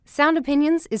Sound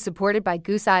Opinions is supported by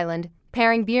Goose Island,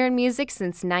 pairing beer and music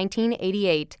since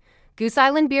 1988. Goose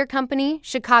Island Beer Company,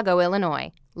 Chicago,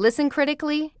 Illinois. Listen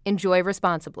critically, enjoy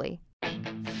responsibly.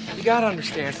 You gotta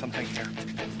understand something here.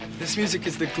 This music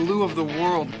is the glue of the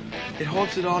world. It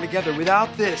holds it all together.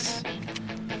 Without this,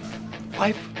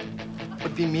 life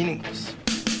would be meaningless.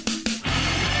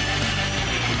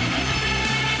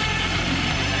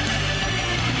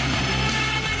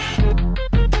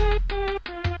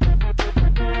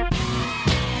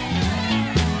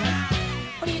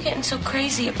 What are you getting so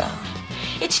crazy about?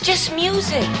 It's just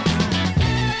music.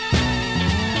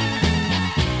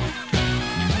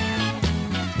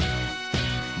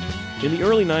 In the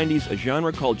early 90s, a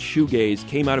genre called shoegaze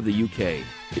came out of the UK.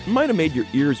 It might have made your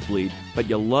ears bleed, but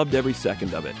you loved every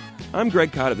second of it. I'm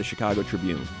Greg Cott of the Chicago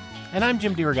Tribune. And I'm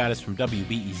Jim DeRogatis from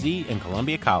WBEZ in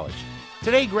Columbia College.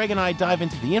 Today, Greg and I dive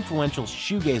into the influential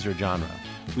shoegazer genre.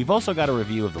 We've also got a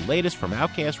review of the latest from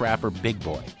Outkast rapper Big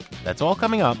Boy. That's all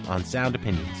coming up on Sound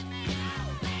Opinions.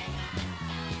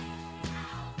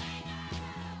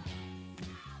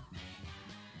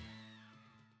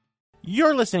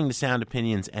 You're listening to Sound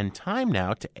Opinions, and time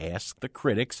now to ask the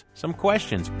critics some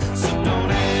questions. So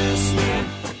don't ask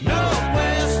me no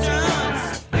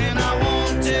questions, and I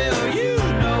won't tell you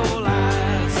no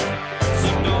lies.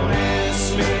 So don't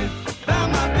ask me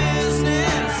about my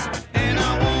business, and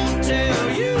I won't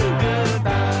tell you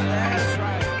goodbye. That's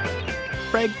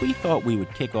right. Greg, we thought we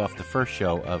would kick off the first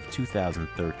show of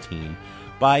 2013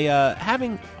 by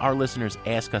having our listeners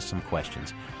ask us some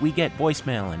questions. We get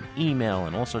voicemail and email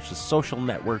and all sorts of social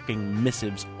networking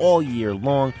missives all year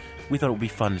long. We thought it would be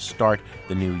fun to start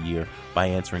the new year by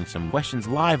answering some questions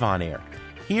live on air.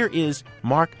 Here is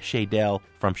Mark Shadell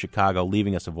from Chicago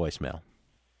leaving us a voicemail.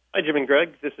 Hi, Jim and Greg.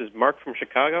 This is Mark from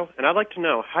Chicago, and I'd like to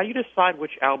know how you decide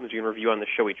which albums you're going to review on the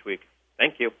show each week.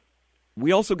 Thank you.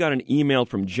 We also got an email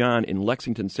from John in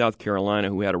Lexington, South Carolina,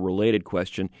 who had a related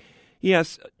question.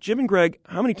 Yes, Jim and Greg,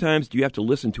 how many times do you have to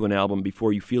listen to an album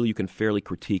before you feel you can fairly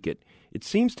critique it? It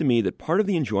seems to me that part of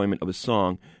the enjoyment of a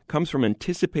song comes from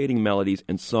anticipating melodies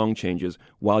and song changes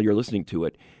while you're listening to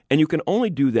it, and you can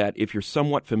only do that if you're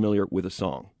somewhat familiar with a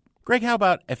song. Greg, how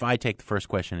about if I take the first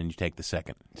question and you take the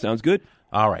second? Sounds good.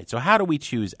 All right, so how do we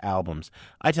choose albums?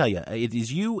 I tell you, it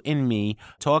is you and me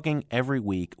talking every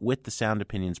week with the Sound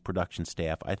Opinions production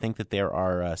staff. I think that there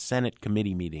are Senate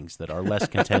committee meetings that are less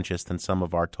contentious than some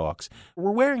of our talks.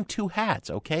 We're wearing two hats,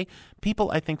 okay?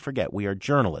 People, I think, forget we are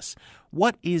journalists.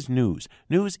 What is news?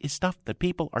 News is stuff that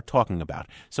people are talking about.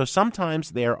 So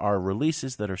sometimes there are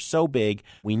releases that are so big,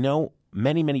 we know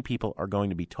many people are going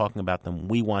to be talking about them.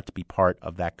 We want to be part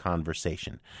of that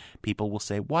conversation. People will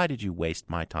say, why did you waste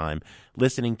my time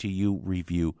listening to you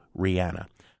review Rihanna?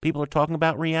 People are talking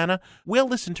about Rihanna. We'll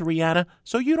listen to Rihanna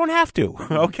so you don't have to,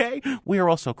 okay? We are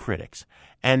also critics.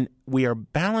 And we are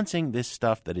balancing this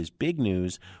stuff that is big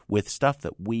news with stuff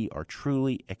that we are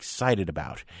truly excited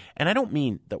about. And I don't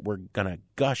mean that we're going to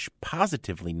gush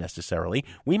positively necessarily.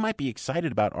 We might be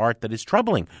excited about art that is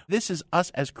troubling. This is us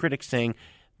as critics saying,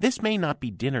 this may not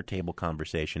be dinner table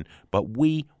conversation, but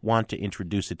we want to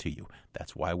introduce it to you.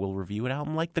 That's why we'll review an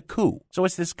album like The Coup. So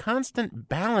it's this constant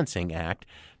balancing act,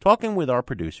 talking with our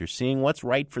producers, seeing what's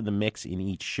right for the mix in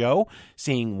each show,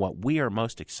 seeing what we are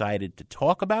most excited to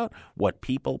talk about, what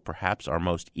people perhaps are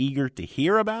most eager to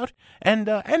hear about, and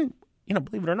you know,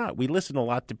 believe it or not, we listen a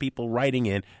lot to people writing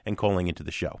in and calling into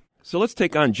the show. So let's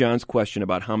take on John's question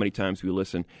about how many times we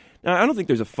listen. Now, I don't think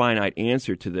there's a finite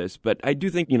answer to this, but I do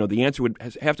think, the answer would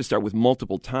have to start with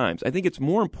multiple times. I think it's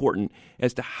more important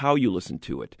as to how you listen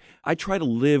to it. I try to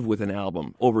live with an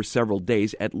album over several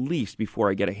days at least before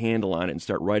I get a handle on it and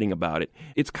start writing about it.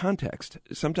 It's context.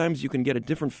 Sometimes you can get a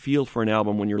different feel for an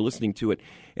album when you're listening to it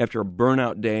after a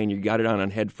burnout day and you got it on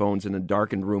headphones in a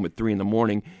darkened room at 3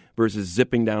 a.m. versus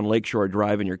zipping down Lakeshore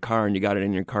Drive in your car and you got it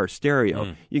in your car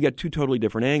stereo. You get two totally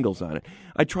different angles on it.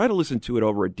 I try to listen to it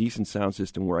over a decent sound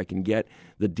system where I can get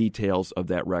the details of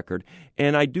that record.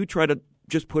 And I do try to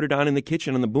just put it on in the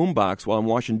kitchen on the boombox while I'm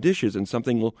washing dishes and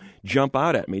something will jump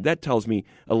out at me. That tells me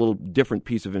a little different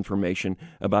piece of information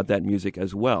about that music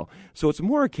as well. So it's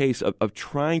more a case of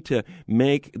trying to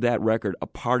make that record a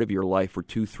part of your life for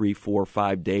 2, 3, 4,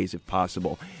 5 days if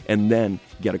possible, and then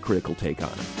get a critical take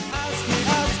on it.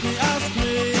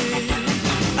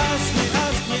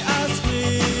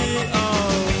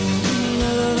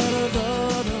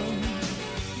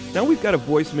 Now we've got a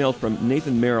voicemail from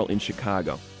Nathan Merrill in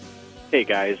Chicago. Hey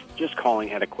guys, just calling,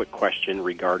 had a quick question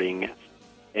regarding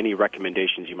any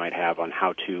recommendations you might have on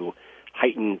how to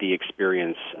heighten the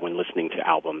experience when listening to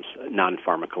albums,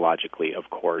 non-pharmacologically, of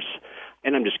course.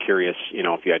 And I'm just curious,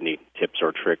 if you had any tips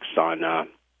or tricks on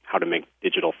how to make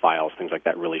digital files, things like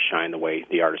that, really shine the way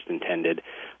the artist intended.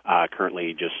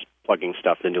 Currently, just plugging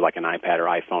stuff into like an iPad or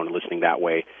iPhone and listening that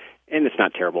way, and it's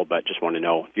not terrible, but just want to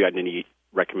know if you had any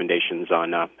recommendations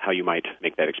on how you might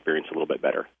make that experience a little bit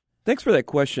better. Thanks for that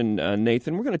question,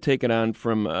 Nathan. We're going to take it on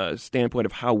from a standpoint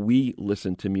of how we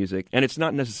listen to music, and it's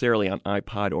not necessarily on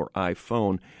iPod or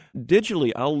iPhone.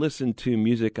 Digitally, I'll listen to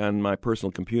music on my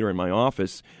personal computer in my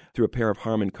office through a pair of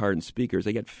Harman Kardon speakers.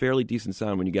 They get fairly decent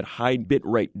sound when you get high bit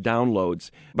rate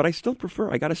downloads, but I still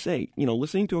prefer, I got to say,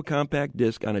 listening to a compact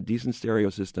disc on a decent stereo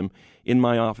system in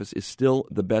my office is still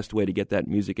the best way to get that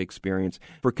music experience.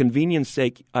 For convenience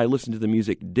sake, I listen to the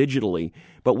music digitally,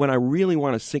 but when I really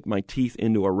want to sink my teeth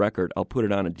into a record, I'll put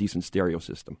it on a decent stereo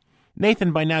system.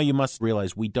 Nathan, by now you must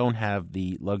realize we don't have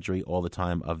the luxury all the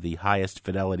time of the highest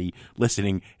fidelity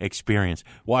listening experience.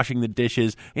 Washing the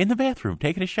dishes in the bathroom,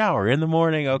 taking a shower in the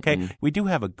morning, okay? Mm-hmm. We do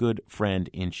have a good friend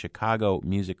in Chicago,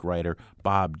 music writer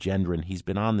Bob Gendron. He's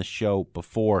been on the show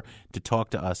before to talk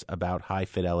to us about high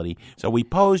fidelity. So we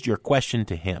posed your question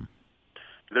to him.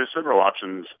 There's several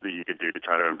options that you could do to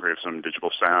try to improve some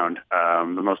digital sound,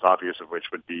 the most obvious of which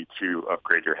would be to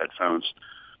upgrade your headphones.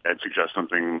 I'd suggest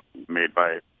something made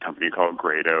by a company called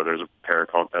Grado. There's a pair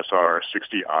called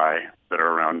SR60i that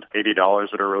are around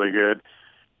 $80 that are really good.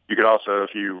 You could also,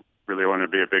 if you really want to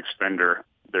be a big spender,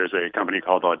 there's a company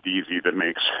called Audeze that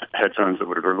makes headphones that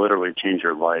would literally change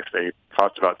your life. They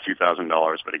cost about $2,000,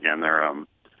 but again,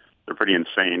 they're pretty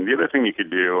insane. The other thing you could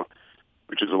do,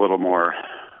 which is a little more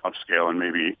upscale and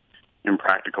maybe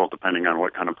impractical depending on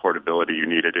what kind of portability you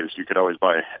needed, is you could always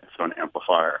buy a headphone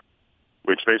amplifier,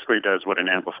 which basically does what an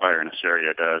amplifier in a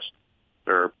stereo does.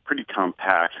 They're pretty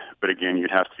compact, but again,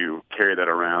 you'd have to carry that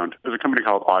around. There's a company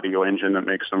called Audio Engine that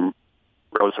makes some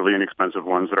relatively inexpensive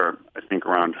ones that are, I think,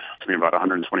 around between about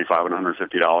 $125 and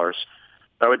 $150.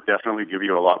 That would definitely give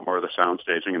you a lot more of the sound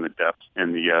staging and the depth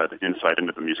and the insight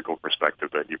into the musical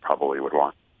perspective that you probably would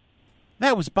want.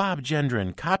 That was Bob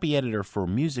Gendron, copy editor for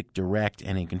Music Direct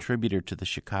and a contributor to the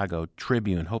Chicago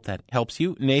Tribune. Hope that helps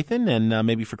you, Nathan, and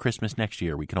maybe for Christmas next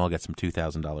year we can all get some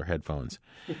 $2,000 headphones.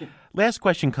 Last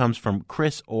question comes from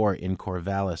Chris Orr in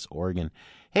Corvallis, Oregon.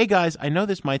 Hey guys, I know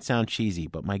this might sound cheesy,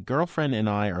 but my girlfriend and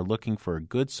I are looking for a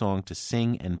good song to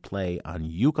sing and play on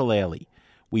ukulele.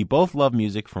 We both love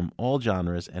music from all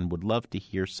genres and would love to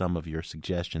hear some of your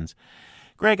suggestions.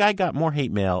 Greg, I got more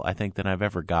hate mail, I think, than I've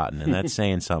ever gotten, and that's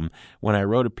saying something, when I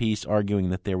wrote a piece arguing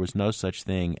that there was no such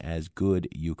thing as good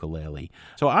ukulele.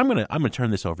 So I'm gonna turn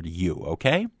this over to you,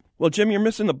 okay? Well, Jim, you're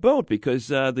missing the boat because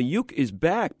the uke is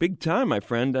back big time, my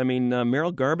friend. I mean,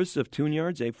 Merrill Garbus of Tune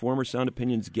Yards, a former Sound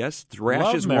Opinions guest,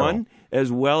 thrashes one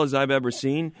as well as I've ever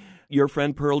seen. Your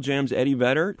friend Pearl Jam's Eddie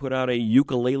Vedder put out a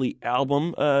ukulele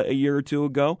album a year or two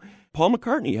ago. Paul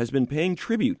McCartney has been paying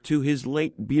tribute to his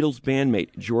late Beatles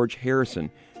bandmate, George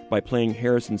Harrison, by playing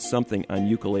Harrison's Something on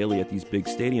ukulele at these big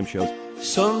stadium shows.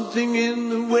 Something in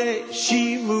the way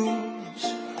she moves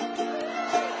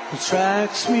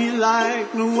attracts me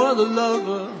like no other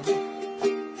lover.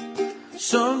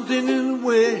 Something in the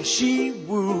way she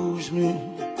woos me.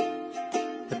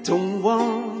 I don't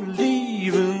want to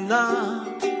leave her now.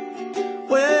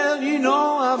 Well, you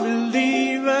know I'll be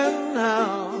leaving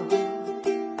now.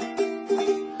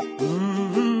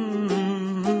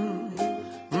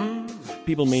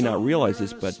 People may not realize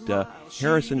this, but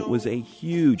Harrison was a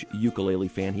huge ukulele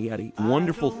fan. He had a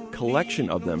wonderful collection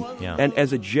of them, and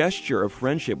as a gesture of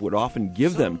friendship would often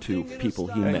give them to people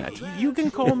he met. You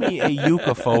can call me a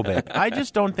ukophobic. I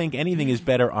just don't think anything is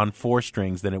better on 4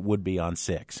 strings than it would be on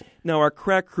 6. Now, our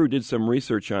crack crew did some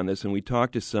research on this, and we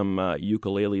talked to some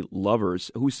ukulele lovers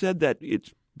who said that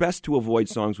it's best to avoid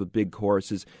songs with big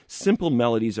choruses. Simple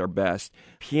melodies are best.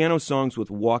 Piano songs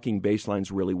with walking bass lines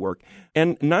really work.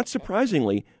 And not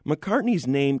surprisingly, McCartney's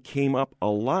name came up a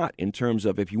lot in terms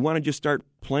of if you want to just start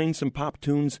playing some pop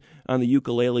tunes on the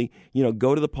ukulele,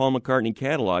 go to the Paul McCartney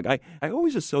catalog. I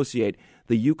always associate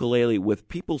the ukulele with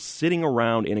people sitting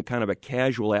around in a kind of a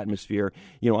casual atmosphere,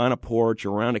 on a porch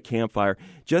or around a campfire,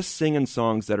 just singing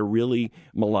songs that are really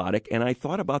melodic. And I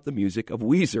thought about the music of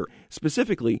Weezer,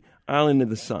 specifically Island in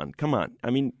the Sun. Come on. I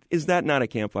mean, is that not a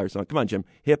campfire song? Come on, Jim.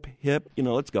 Hip, hip.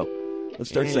 Let's go. Let's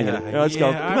start singing it. Let's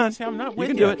go. Come on. I'm not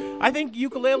with you. You can do it. I think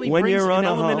ukulele when brings you're on an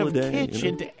element holiday, of kitsch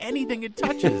into anything it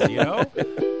touches,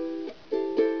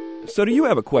 So do you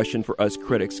have a question for us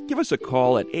critics? Give us a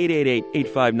call at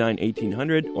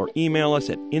 888-859-1800 or email us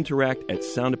at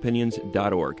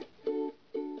interact@soundopinions.org.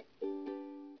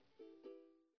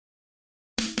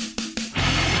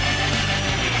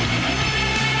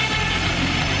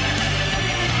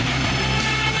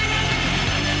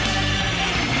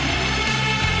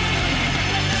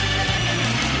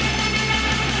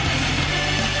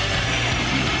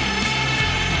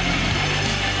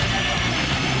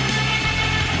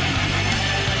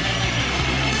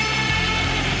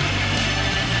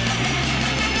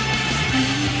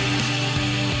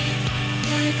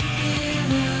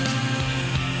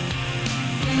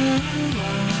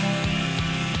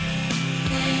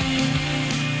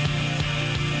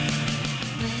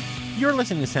 You're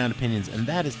listening to Sound Opinions, and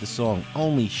that is the song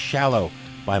Only Shallow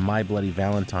by My Bloody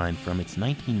Valentine from its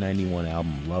 1991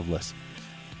 album Loveless.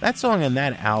 That song and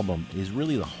that album is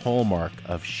really the hallmark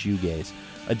of shoegaze,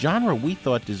 a genre we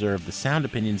thought deserved the Sound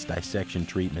Opinions dissection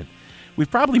treatment. We've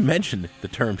probably mentioned the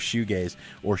term shoegaze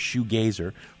or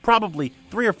shoegazer probably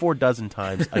 3 or 4 dozen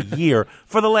times a year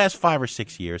for the last 5 or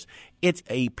 6 years. It's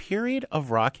a period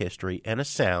of rock history and a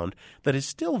sound that is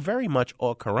still very much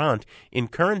au courant in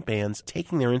current bands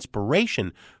taking their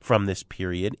inspiration from this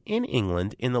period in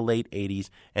England in the late 80s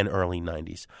and early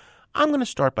 90s. I'm going to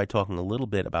start by talking a little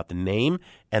bit about the name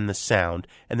and the sound,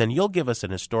 and then you'll give us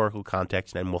an historical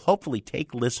context, and we'll hopefully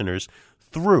take listeners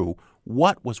through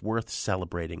what was worth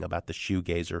celebrating about the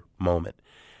shoegazer moment.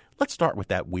 Let's start with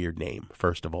that weird name,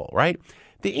 first of all, right?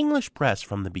 The English press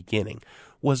from the beginning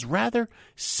was rather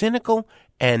cynical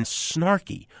and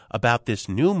snarky about this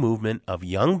new movement of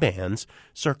young bands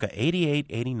circa 88,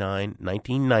 89,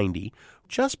 1990,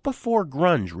 just before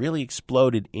grunge really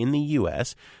exploded in the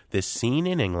U.S., this scene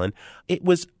in England. It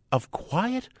was of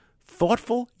quiet,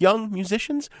 thoughtful young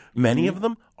musicians, many of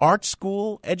them art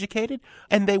school educated,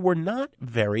 and they were not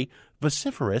very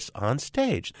vociferous on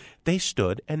stage. They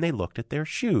stood and they looked at their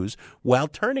shoes while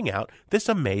turning out this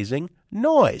amazing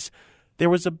noise. There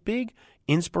was a big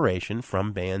inspiration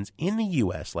from bands in the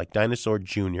U.S. like Dinosaur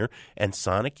Jr. and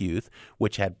Sonic Youth,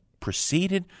 which had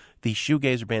preceded the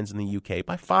shoegazer bands in the UK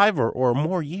by 5 or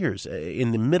more years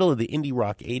in the middle of the indie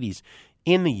rock 80s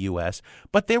in the U.S.,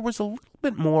 but there was a little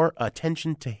bit more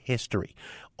attention to history.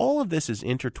 All of this is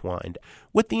intertwined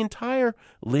with the entire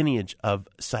lineage of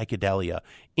psychedelia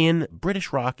in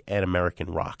British rock and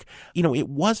American rock. You know, it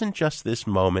wasn't just this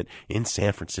moment in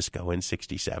San Francisco in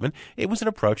 '67. It was an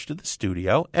approach to the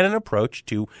studio and an approach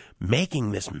to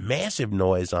making this massive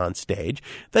noise on stage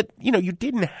that, you know, you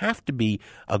didn't have to be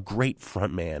a great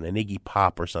frontman, an Iggy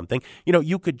Pop or something. You know,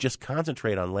 you could just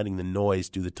concentrate on letting the noise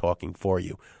do the talking for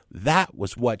you. That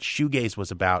was what shoegaze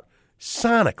was about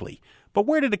sonically. But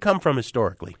where did it come from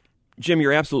historically? Jim,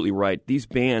 you're absolutely right. These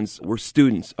bands were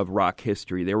students of rock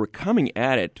history. They were coming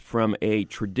at it from a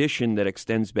tradition that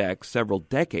extends back several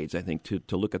decades, I think,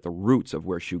 to look at the roots of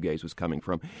where shoegaze was coming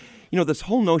from. You know, this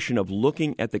whole notion of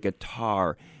looking at the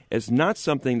guitar as not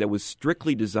something that was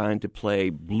strictly designed to play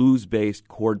blues-based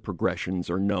chord progressions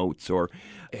or notes or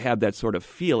have that sort of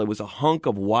feel. It was a hunk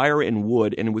of wire and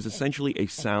wood, and it was essentially a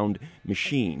sound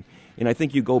machine. And I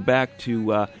think you go back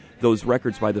to those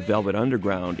records by the Velvet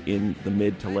Underground in the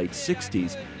mid to late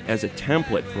 60s as a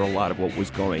template for a lot of what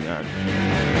was going on.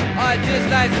 All right, just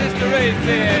like Sister Ray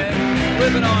said,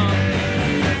 whipping on.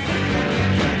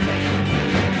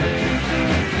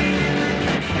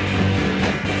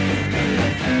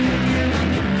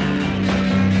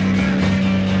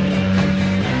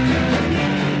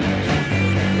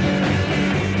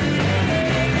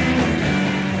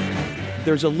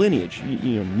 There's a lineage,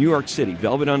 you know, New York City,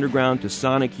 Velvet Underground to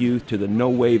Sonic Youth to the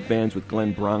no-wave bands with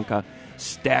Glenn Branca,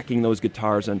 stacking those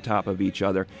guitars on top of each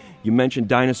other. You mentioned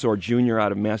Dinosaur Jr.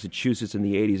 out of Massachusetts in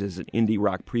the 80s as an indie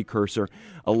rock precursor.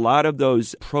 A lot of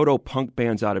those proto-punk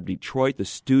bands out of Detroit, the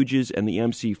Stooges and the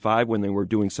MC5 when they were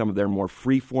doing some of their more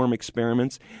free-form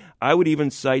experiments. I would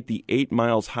even cite the 8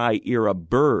 Miles High era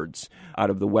Birds out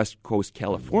of the West Coast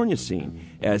California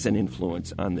scene as an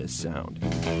influence on this sound.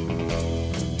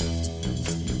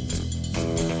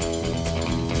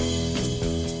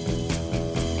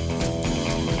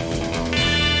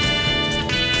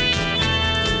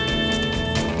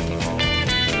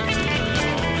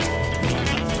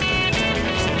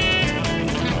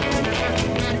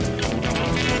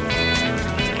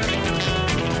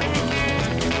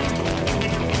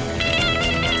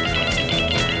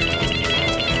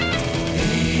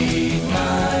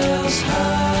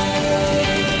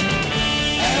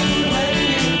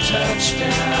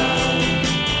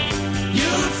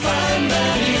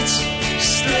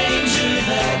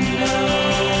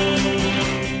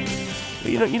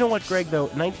 You know what, Greg, though?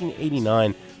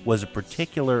 1989 was a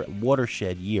particular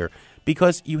watershed year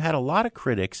because you had a lot of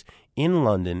critics in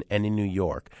London and in New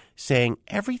York saying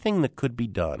everything that could be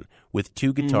done with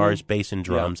 2 guitars, bass, and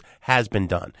drums has been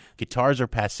done. Guitars are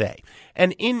passé.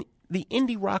 And in the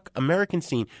indie rock American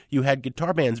scene, you had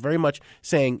guitar bands very much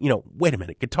saying, you know, wait a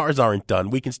minute, guitars aren't done.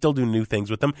 We can still do new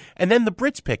things with them. And then the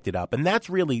Brits picked it up, and that's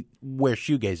really where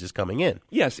shoegaze is coming in.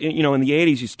 Yes, you know, in the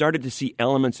 80s, you started to see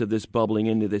elements of this bubbling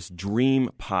into this dream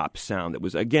pop sound that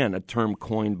was, again, a term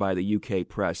coined by the UK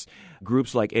press.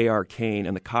 Groups like A.R. Kane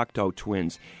and the Cocteau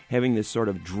Twins having this sort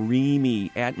of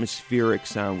dreamy, atmospheric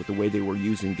sound with the way they were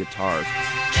using guitars.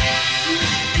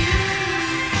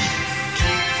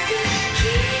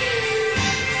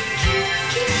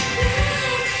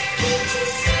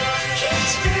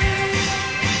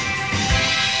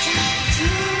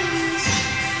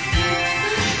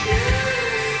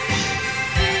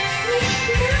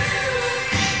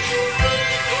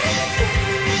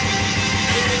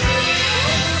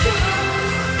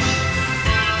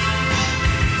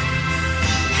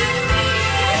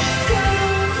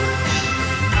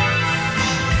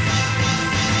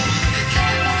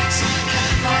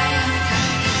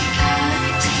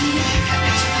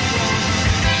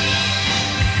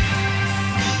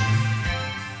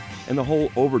 and the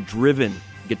whole overdriven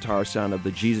guitar sound of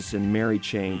the Jesus and Mary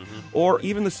chain, or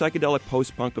even the psychedelic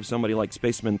post-punk of somebody like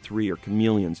Spacemen 3 or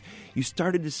Chameleons. You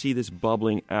started to see this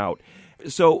bubbling out.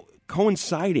 So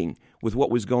coinciding with what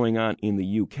was going on in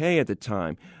the UK at the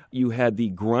time, you had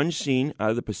the grunge scene out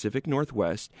of the Pacific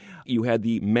Northwest. You had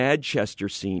the Manchester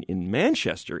scene in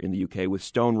Manchester in the UK with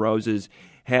Stone Roses,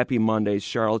 Happy Mondays,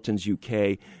 Charlatans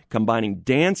UK, combining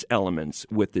dance elements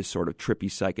with this sort of trippy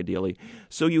psychedelia.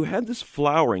 So you had this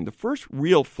flowering, the first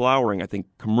real flowering, I think,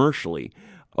 commercially,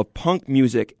 of punk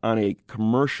music on a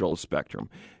commercial spectrum.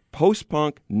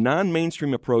 Post-punk,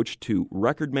 non-mainstream approach to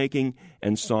record-making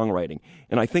and songwriting.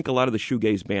 And I think a lot of the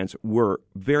shoegaze bands were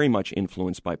very much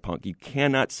influenced by punk. You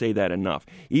cannot say that enough.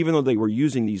 Even though they were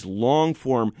using these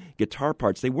long-form guitar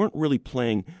parts, they weren't really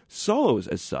playing solos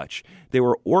as such. They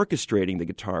were orchestrating the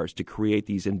guitars to create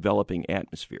these enveloping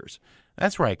atmospheres.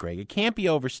 That's right, Greg. It can't be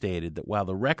overstated that while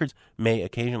the records may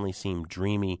occasionally seem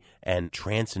dreamy and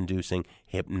trance-inducing,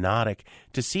 hypnotic,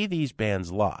 to see these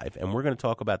bands live, and we're going to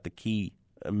talk about the key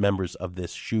members of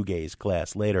this shoegaze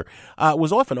class later,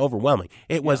 was often overwhelming.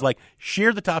 It was like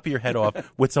shear the top of your head off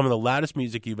with some of the loudest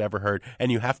music you've ever heard,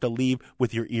 and you have to leave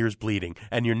with your ears bleeding,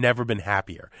 and you've never been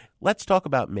happier. Let's talk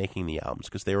about making the albums,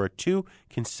 because there are two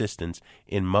consistents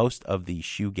in most of the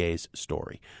shoegaze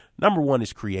story. Number one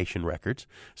is Creation Records,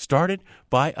 started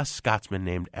by a Scotsman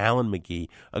named Alan McGee,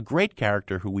 a great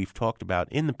character who we've talked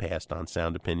about in the past on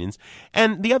Sound Opinions,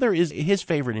 and the other is his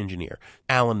favorite engineer,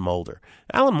 Alan Moulder.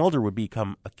 Alan Moulder would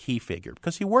become a key figure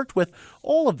because he worked with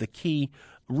all of the key,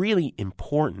 really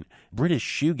important British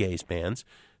shoegaze bands,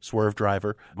 Swerve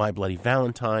Driver, My Bloody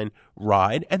Valentine,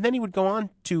 Ride, and then he would go on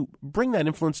to bring that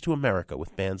influence to America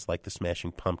with bands like the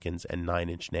Smashing Pumpkins and Nine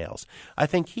Inch Nails. I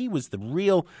think he was the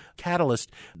real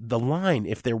catalyst, the line,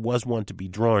 if there was one to be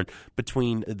drawn,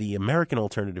 between the American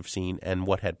alternative scene and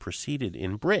what had proceeded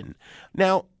in Britain.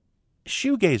 Now,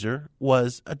 shoegazer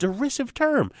was a derisive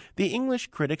term. The English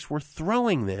critics were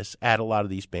throwing this at a lot of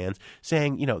these bands,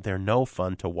 saying, they're no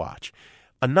fun to watch.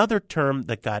 Another term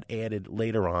that got added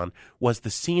later on was the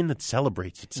scene that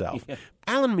celebrates itself.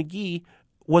 Alan McGee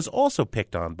was also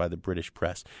picked on by the British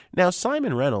press. Now,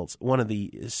 Simon Reynolds, one of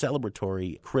the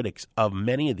celebratory critics of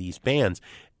many of these bands,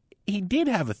 he did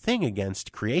have a thing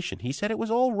against Creation. He said it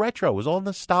was all retro, it was all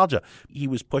nostalgia. He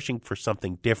was pushing for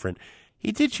something different.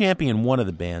 He did champion one of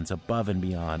the bands above and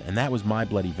beyond, and that was My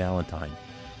Bloody Valentine.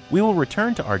 We will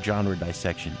return to our genre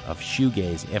dissection of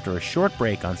shoegaze after a short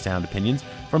break on Sound Opinions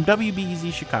from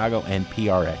WBEZ Chicago and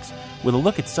PRX, with a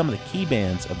look at some of the key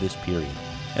bands of this period.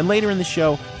 And later in the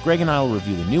show, Greg and I will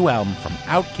review the new album from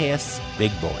Outkast's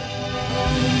Big Boy.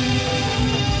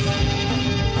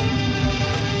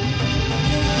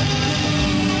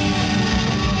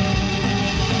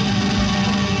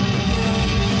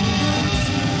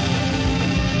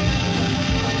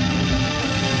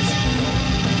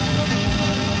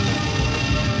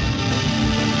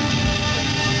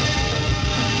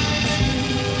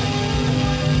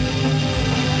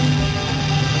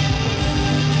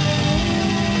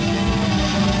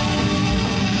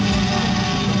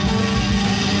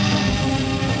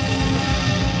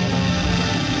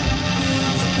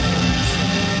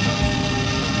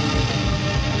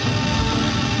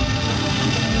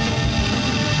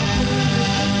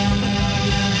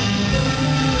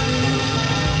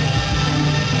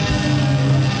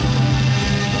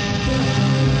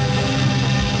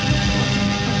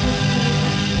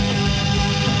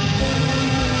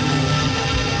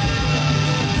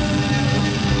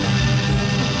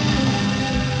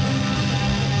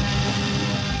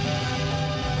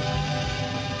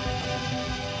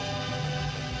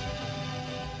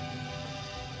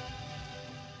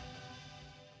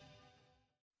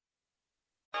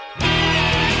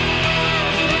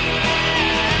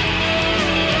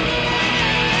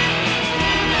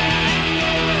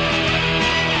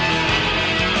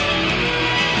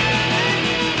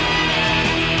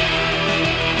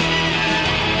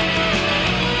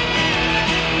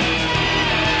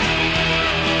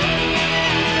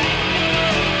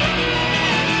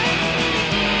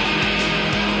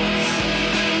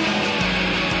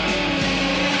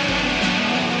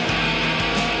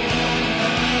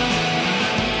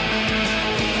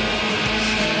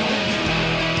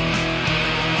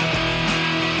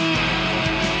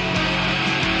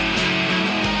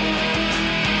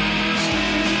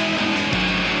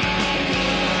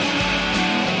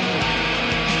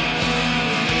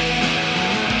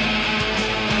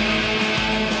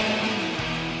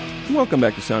 Welcome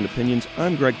back to Sound Opinions.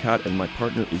 I'm Greg Kot, and my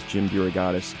partner is Jim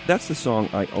Dirigatis. That's the song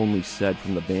I Only Said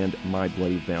from the band My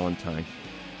Bloody Valentine.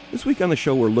 This week on the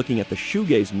show, we're looking at the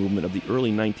shoegaze movement of the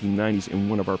early 1990s in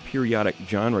one of our periodic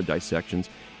genre dissections.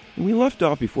 And we left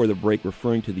off before the break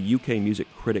referring to the UK music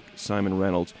critic Simon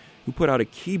Reynolds, who put out a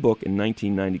key book in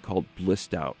 1990 called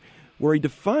Blissed Out, where he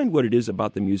defined what it is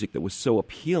about the music that was so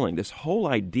appealing, this whole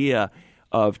idea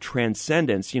of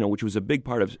transcendence, which was a big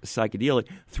part of psychedelia,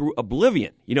 through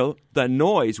oblivion. The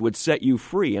noise would set you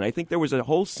free. And I think there was a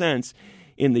whole sense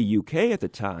in the UK at the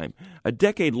time, a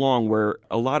decade long, where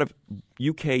a lot of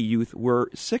UK youth were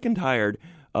sick and tired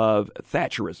of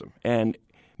Thatcherism. And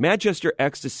Manchester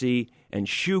ecstasy and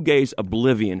shoegaze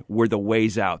oblivion were the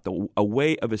ways out, a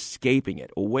way of escaping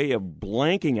it, a way of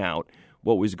blanking out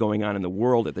what was going on in the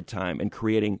world at the time and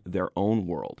creating their own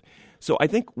world. So I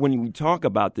think when we talk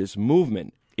about this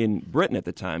movement in Britain at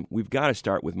the time, we've got to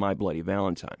start with My Bloody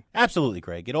Valentine. Absolutely,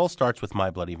 Greg. It all starts with My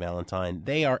Bloody Valentine.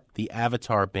 They are the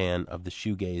avatar band of the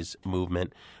shoegaze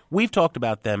movement. We've talked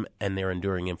about them and their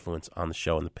enduring influence on the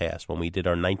show in the past when we did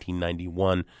our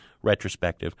 1991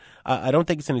 retrospective. I don't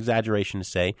think it's an exaggeration to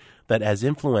say that as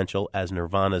influential as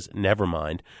Nirvana's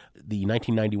Nevermind, the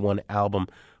 1991 album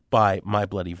by My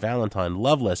Bloody Valentine,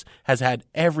 Loveless, has had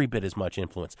every bit as much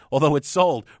influence, although it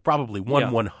sold probably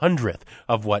 1/100th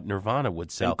of what Nirvana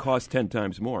would sell. And cost 10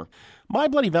 times more. My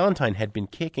Bloody Valentine had been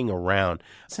kicking around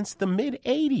since the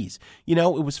mid-'80s.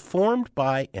 It was formed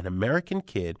by an American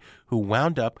kid who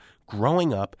wound up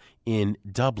growing up in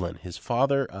Dublin. His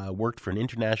father worked for an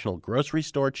international grocery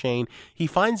store chain. He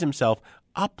finds himself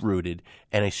uprooted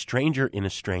and a stranger in a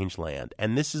strange land.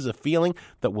 And this is a feeling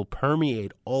that will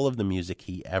permeate all of the music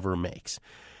he ever makes.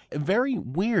 Very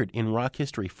weird in rock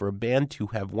history for a band to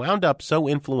have wound up so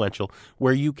influential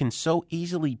where you can so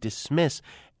easily dismiss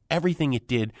everything it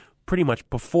did pretty much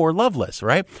before Loveless,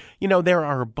 right? There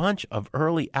are a bunch of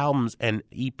early albums and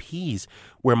EPs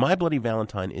where My Bloody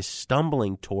Valentine is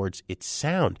stumbling towards its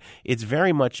sound. It's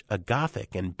very much a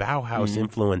gothic and Bauhaus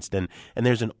influenced, and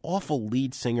there's an awful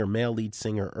male lead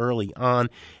singer early on.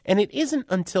 And it isn't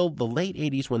until the late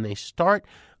 80s when they start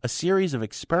a series of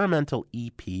experimental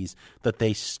EPs that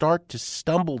they start to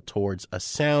stumble towards a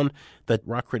sound that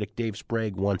rock critic Dave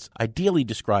Sprague once ideally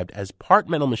described as part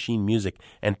Metal Machine music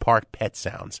and part Pet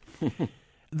sounds.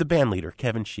 The bandleader,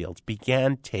 Kevin Shields,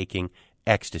 began taking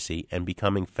ecstasy and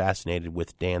becoming fascinated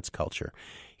with dance culture.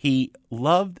 He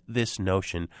loved this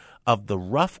notion of the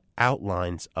rough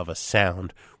outlines of a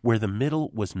sound where the middle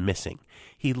was missing.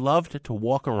 He loved to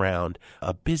walk around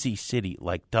a busy city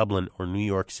like Dublin or New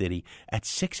York City at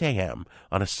 6 a.m.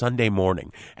 on a Sunday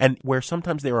morning, and where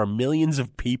sometimes there are millions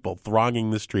of people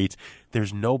thronging the streets,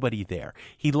 there's nobody there.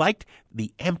 He liked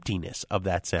the emptiness of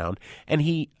that sound, and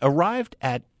he arrived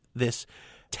at this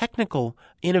technical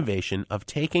innovation of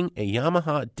taking a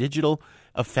Yamaha digital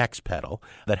effects pedal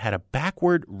that had a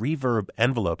backward reverb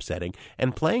envelope setting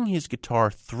and playing his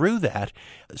guitar through that,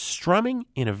 strumming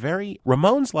in a very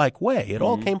Ramones-like way. It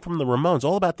all came from the Ramones,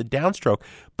 all about the downstroke,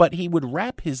 but he would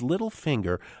wrap his little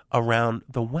finger around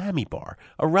the whammy bar,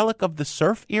 a relic of the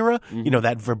surf era,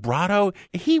 that vibrato.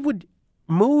 He would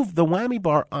move the whammy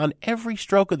bar on every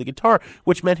stroke of the guitar,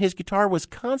 which meant his guitar was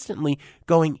constantly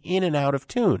going in and out of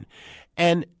tune.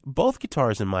 And both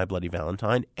guitars in My Bloody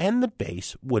Valentine and the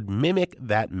bass would mimic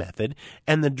that method,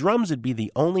 and the drums would be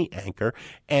the only anchor,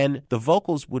 and the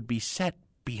vocals would be set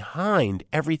behind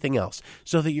everything else,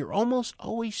 so that you're almost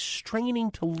always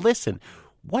straining to listen.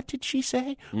 What did she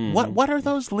say? What are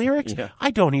those lyrics? Yeah. I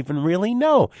don't even really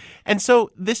know. And so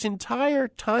this entire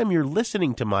time you're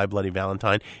listening to My Bloody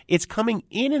Valentine, it's coming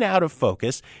in and out of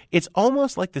focus. It's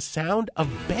almost like the sound of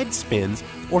bed spins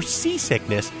or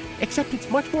seasickness, except it's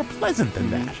much more pleasant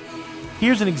than that.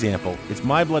 Here's an example. It's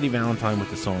My Bloody Valentine with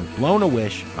the song Blown a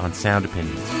Wish on Sound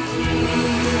Opinions.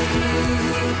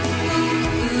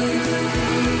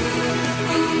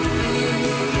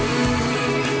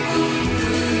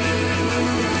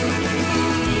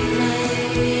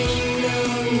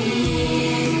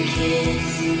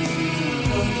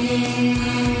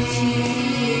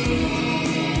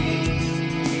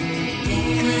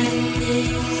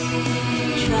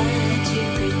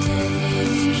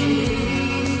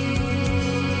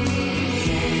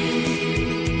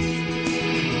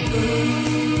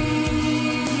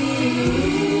 Ooh.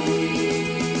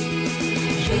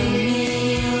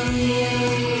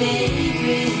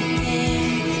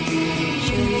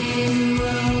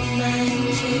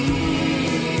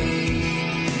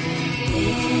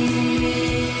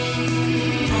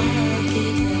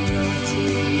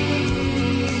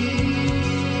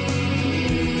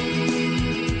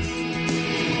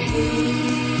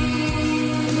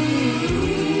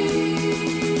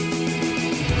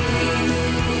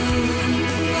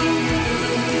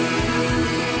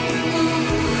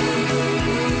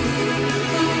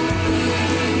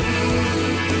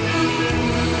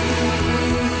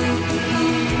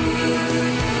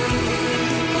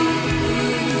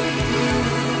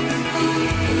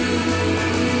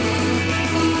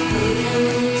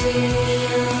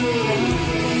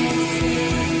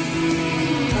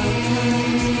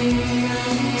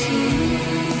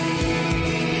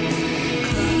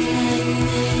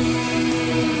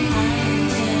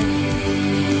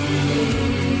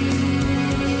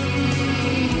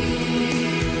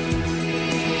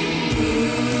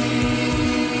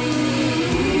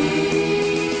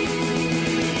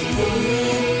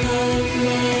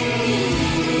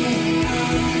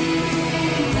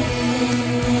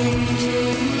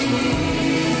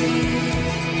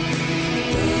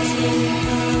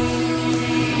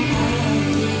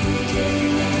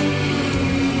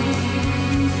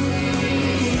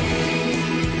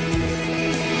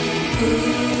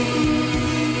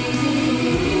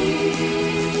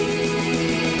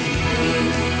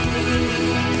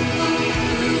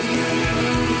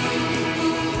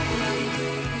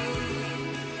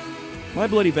 My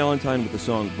Bloody Valentine with the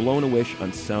song Blown a Wish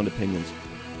on Sound Opinions.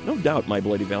 No doubt My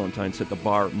Bloody Valentine set the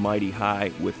bar mighty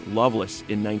high with Loveless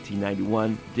in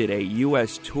 1991, did a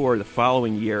U.S. tour the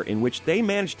following year in which they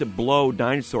managed to blow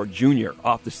Dinosaur Jr.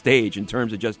 off the stage in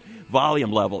terms of just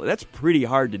volume level. That's pretty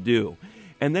hard to do.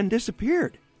 And then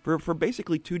disappeared for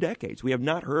basically 2 decades. We have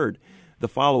not heard the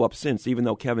follow-up since, even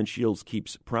though Kevin Shields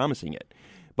keeps promising it.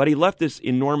 But he left this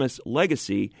enormous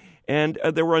legacy, and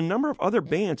there were a number of other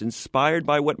bands inspired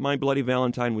by what My Bloody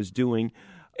Valentine was doing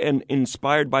and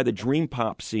inspired by the dream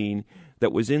pop scene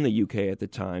that was in the UK at the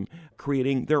time,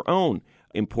 creating their own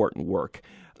important work.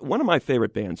 One of my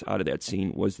favorite bands out of that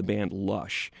scene was the band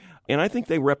Lush, and I think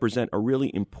they represent a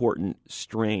really important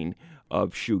strain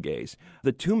of shoegaze.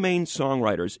 The 2 main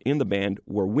songwriters in the band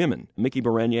were women, Mickey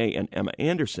Berenier and Emma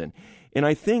Anderson, and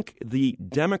I think the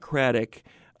democratic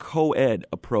co-ed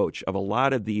approach of a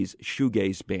lot of these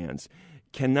shoegaze bands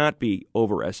cannot be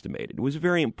overestimated. It was a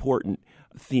very important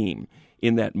theme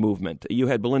in that movement. You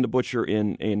had Belinda Butcher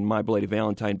in My Bloody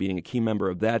Valentine being a key member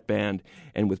of that band,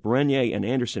 and with Berenier and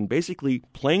Anderson basically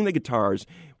playing the guitars,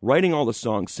 writing all the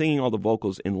songs, singing all the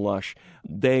vocals in Lush,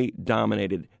 they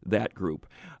dominated that group.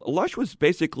 Lush was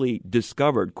basically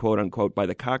discovered, quote-unquote, by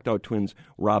the Cocteau Twins'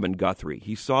 Robin Guthrie.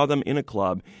 He saw them in a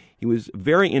club. He was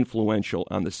very influential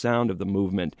on the sound of the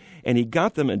movement, and he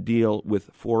got them a deal with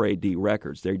 4AD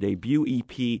Records. Their debut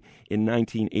EP in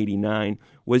 1989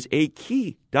 was a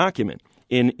key document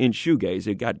in shoegaze.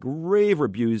 It got rave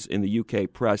reviews in the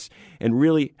UK press and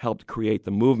really helped create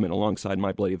the movement alongside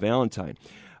My Bloody Valentine.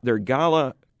 Their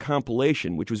Gala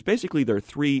compilation, which was basically their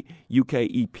 3 UK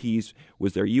EPs,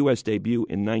 was their US debut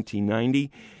in 1990.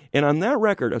 And on that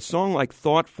record, a song like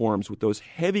Thought Forms with those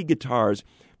heavy guitars,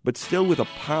 but still with a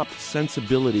pop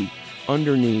sensibility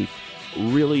underneath,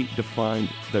 really defined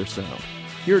their sound.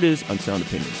 Here it is on Sound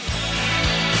Opinions.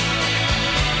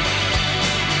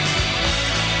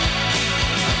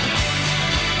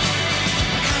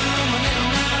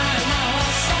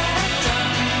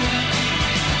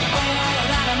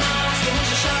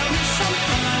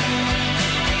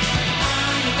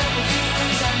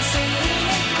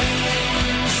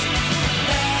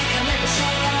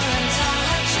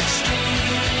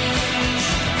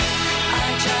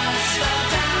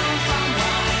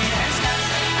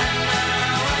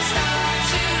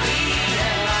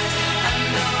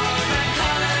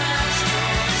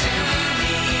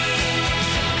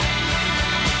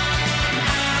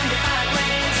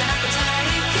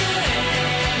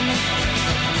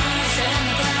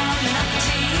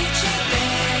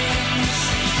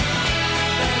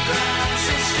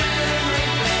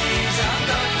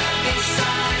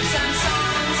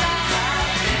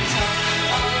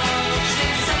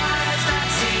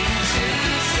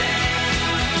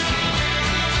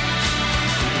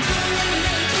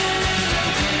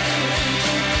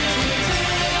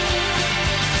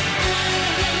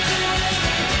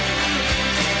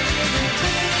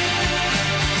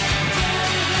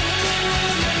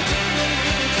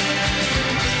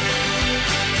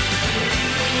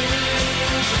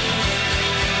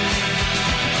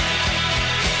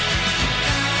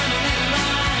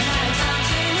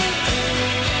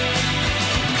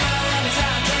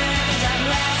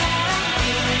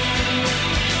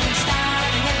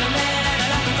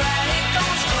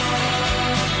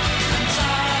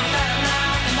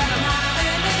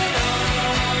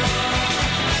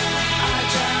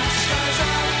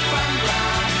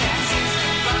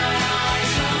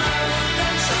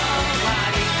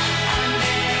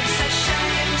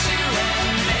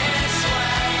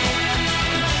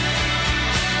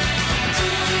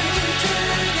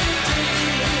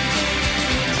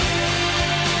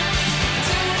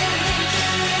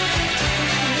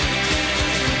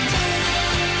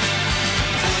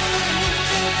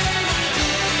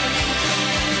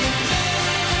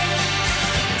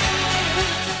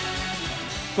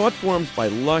 Thought Forms by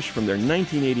Lush from their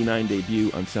 1989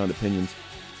 debut on Sound Opinions.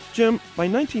 Jim, by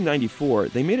 1994,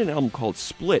 they made an album called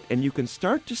Split, and you can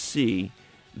start to see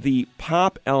the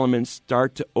pop elements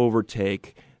start to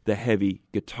overtake the heavy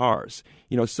guitars.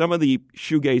 You know, some of the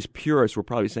shoegaze purists were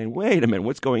probably saying, wait a minute,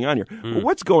 what's going on here? Well,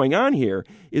 what's going on here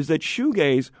is that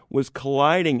shoegaze was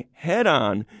colliding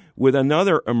head-on with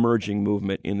another emerging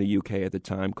movement in the UK at the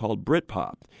time called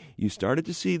Britpop. You started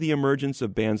to see the emergence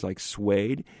of bands like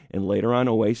Suede and later on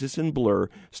Oasis and Blur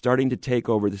starting to take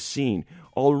over the scene.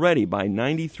 Already by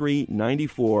 93,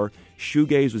 94,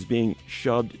 shoegaze was being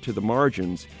shoved to the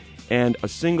margins, and a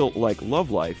single like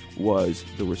Love Life was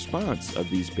the response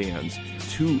of these bands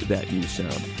to that new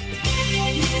sound.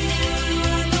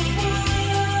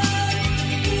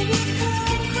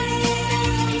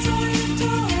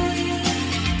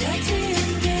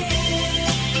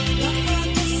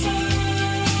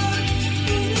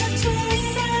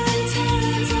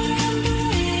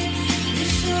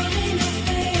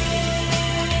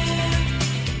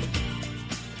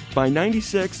 By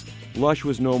 96, Lush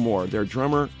was no more. Their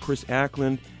drummer, Chris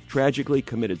Ackland, tragically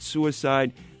committed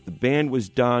suicide. The band was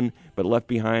done, but left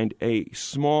behind a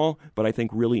small, but I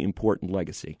think really important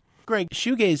legacy. Greg,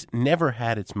 shoegaze never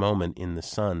had its moment in the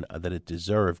sun that it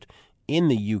deserved in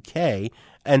the UK,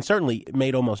 and certainly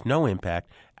made almost no impact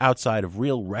outside of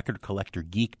real record collector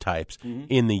geek types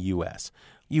in the US.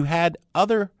 You had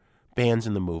other bands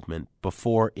in the movement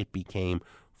before it became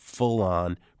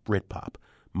full-on Britpop.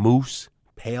 Moose,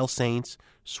 Pale Saints,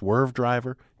 Swerve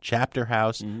Driver, Chapter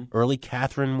House, early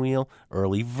Catherine Wheel,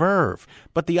 early Verve.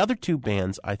 But the other two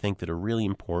bands I think that are really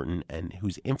important and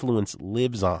whose influence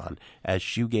lives on as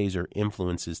shoegazer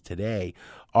influences today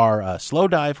are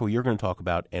Slowdive, who you're going to talk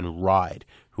about, and Ride,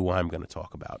 who I'm going to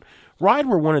talk about. Ride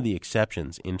were one of the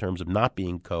exceptions in terms of not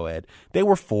being co-ed. They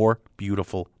were four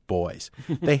beautiful boys.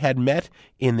 They had met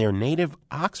in their native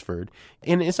Oxford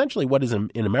in essentially what is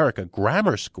in America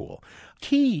grammar school.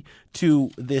 Key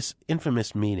to this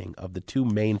infamous meeting of the two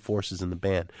main forces in the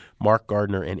band, Mark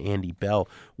Gardner and Andy Bell,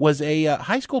 was a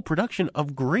high school production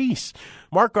of Grease.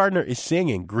 Mark Gardner is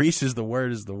singing. Grease is the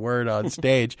word on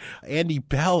stage. Andy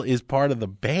Bell is part of the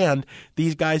band.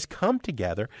 These guys come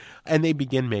together and they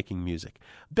begin making music.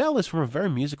 Bell is from a very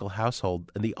musical household,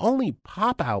 and the only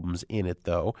pop albums in it,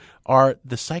 though, are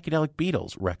the psychedelic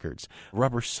Beatles records,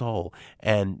 Rubber Soul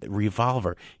and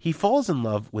Revolver. He falls in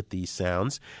love with these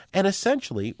sounds, and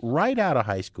essentially, right out of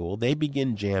high school, they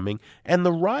begin jamming, and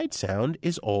the Ride sound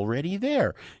is already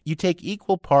there. You take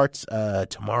equal parts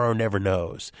Tomorrow Never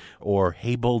Knows or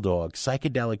Hey Bulldog,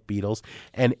 psychedelic Beatles,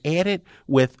 and add it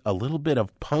with a little bit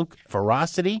of punk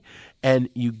ferocity, and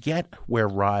you get where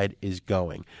Ride is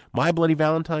going. My Bloody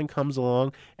Valentine comes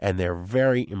along, and they're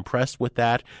very impressed with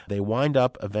that. They wind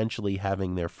up eventually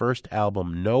having their first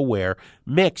album, Nowhere,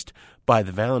 mixed by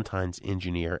the Valentine's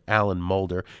engineer, Alan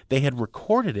Moulder. They had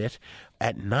recorded it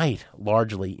at night,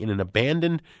 largely, in an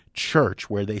abandoned church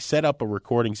where they set up a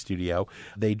recording studio.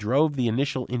 They drove the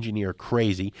initial engineer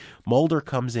crazy. Moulder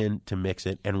comes in to mix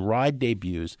it, and Ride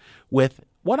debuts with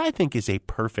what I think is a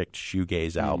perfect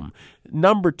shoegaze album.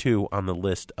 Number 2 on the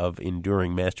list of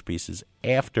enduring masterpieces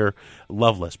after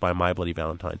Loveless by My Bloody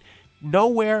Valentine.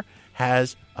 Nowhere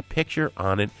has a picture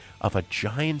on it of a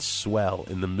giant swell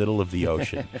in the middle of the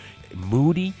ocean.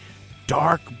 Moody,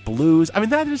 dark blues. I mean,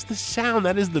 that is the sound.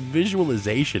 That is the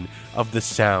visualization of the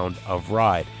sound of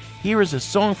Ride. Here is a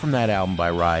song from that album by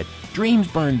Ride, Dreams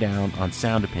Burn Down, on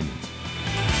Sound Opinions.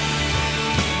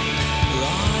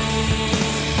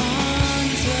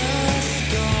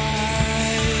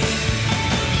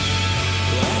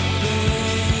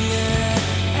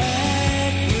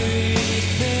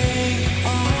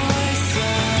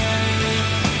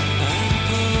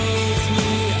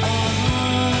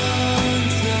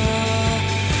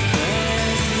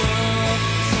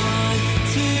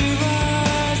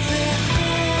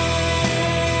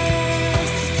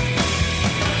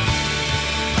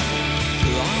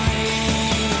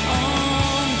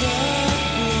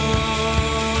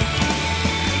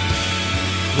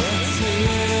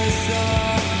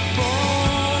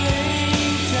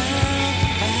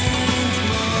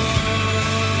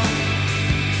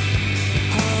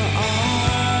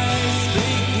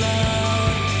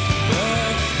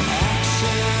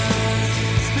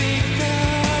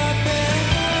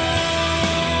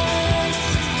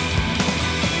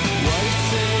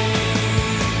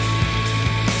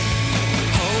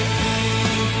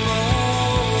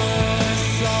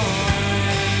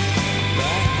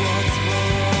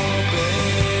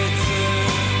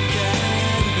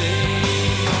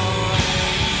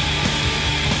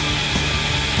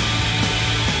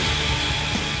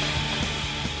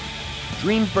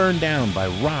 Dreams Burn Down by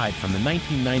Ride from the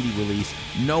 1990 release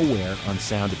Nowhere on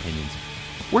Sound Opinions.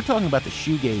 We're talking about the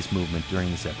shoegaze movement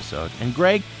during this episode, and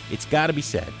Greg, it's got to be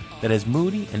said that as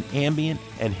moody and ambient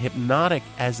and hypnotic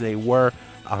as they were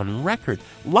on record,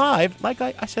 live, like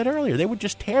I said earlier, they would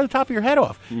just tear the top of your head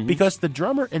off because the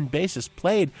drummer and bassist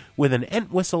played with an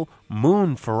Entwistle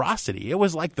moon ferocity. It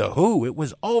was like The Who. It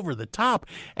was over the top.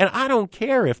 And I don't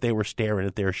care if they were staring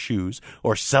at their shoes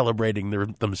or celebrating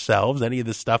themselves, any of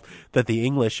the stuff that the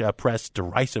English press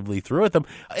derisively threw at them.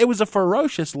 It was a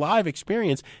ferocious live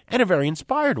experience and a very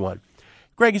inspired one.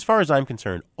 Greg, as far as I'm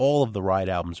concerned, all of the Ride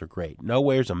albums are great.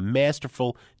 Nowhere's a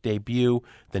masterful debut.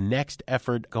 The next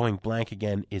effort, Going Blank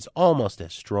Again, is almost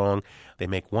as strong. They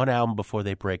make one album before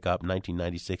they break up,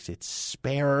 1996. It's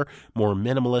sparer, more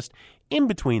minimalist. In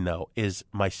between, though, is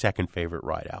my second favorite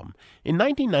Ride album. In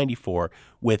 1994,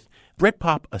 with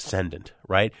Britpop Ascendant,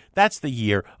 right? That's the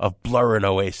year of Blur and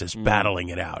Oasis battling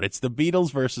it out. It's the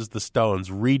Beatles versus the Stones,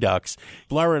 Redux.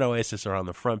 Blur and Oasis are on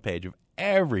the front page of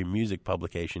every music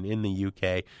publication in the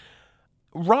UK.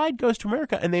 Ride goes to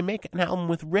America, and they make an album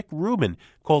with Rick Rubin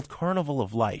called Carnival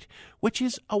of Light, which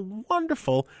is a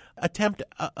wonderful attempt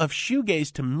of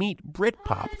shoegaze to meet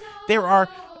Britpop. There are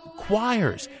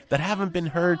choirs that haven't been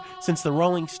heard since the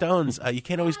Rolling Stones. You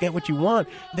can't always get what you want.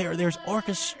 There's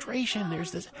orchestration.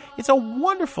 There's this. It's a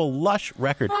wonderful, lush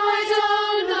record.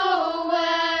 I don't know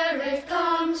where it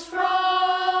comes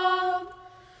from.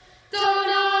 Don't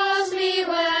ask me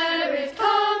where it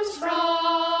comes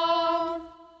from.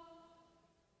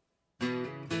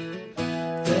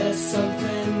 There's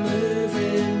something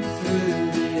moving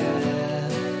through the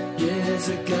air. Years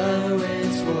ago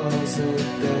it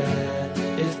wasn't there.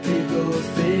 If people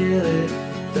feel it,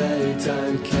 they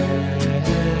don't care.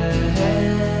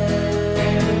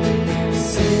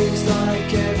 Seems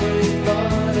like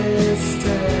everybody's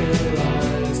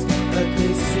sterilized. A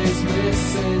piece is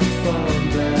missing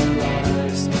from their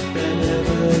lives. They're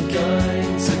never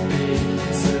going to be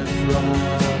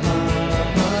surprised.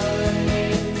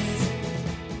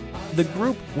 The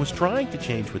group was trying to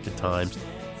change with the times.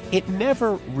 It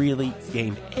never really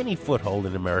gained any foothold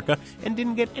in America and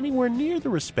didn't get anywhere near the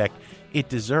respect it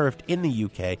deserved in the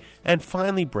UK, and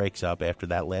finally breaks up after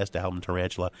that last album,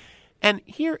 Tarantula. And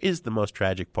here is the most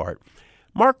tragic part.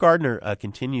 Mark Gardner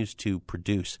continues to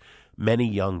produce many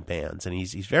young bands, and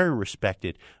he's very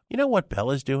respected. You know what Bell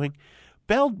is doing?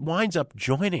 Bell winds up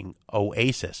joining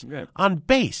Oasis on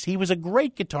bass. He was a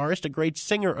great guitarist, a great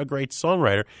singer, a great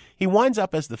songwriter. He winds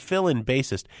up as the fill-in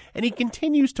bassist, and he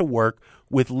continues to work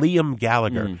with Liam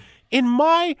Gallagher. In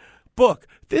my book,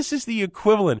 this is the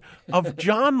equivalent of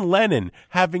John Lennon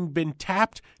having been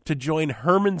tapped to join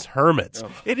Herman's Hermits.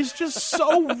 It is just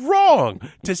so wrong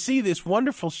to see this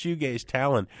wonderful shoegaze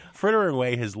talent frittering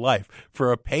away his life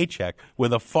for a paycheck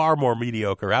with a far more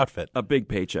mediocre outfit. A big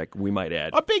paycheck, we might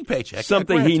add. A big paycheck.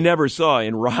 Something he never saw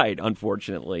in Ride,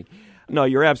 unfortunately. No,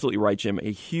 you're absolutely right, Jim.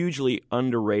 A hugely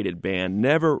underrated band.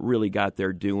 Never really got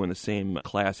their due in the same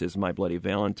class as My Bloody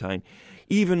Valentine.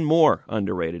 Even more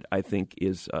underrated, I think,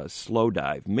 is Slow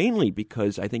Dive, mainly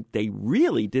because I think they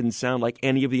really didn't sound like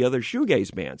any of the other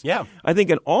shoegaze bands. Yeah. I think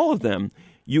in all of them,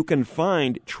 you can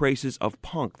find traces of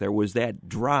punk. There was that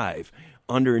drive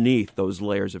underneath those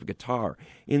layers of guitar.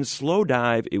 In Slow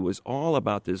Dive, it was all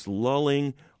about this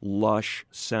lulling, lush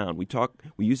sound.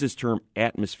 We use this term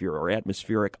atmosphere or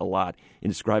atmospheric a lot in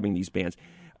describing these bands.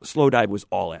 Slow Dive was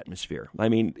all atmosphere. I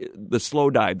mean, the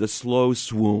slow dive, the slow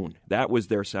swoon, that was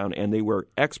their sound, and they were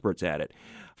experts at it.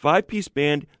 5-piece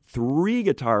band, 3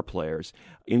 guitar players,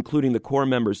 including the core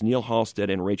members Neil Halstead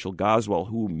and Rachel Goswell,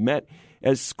 who met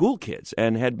as school kids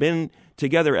and had been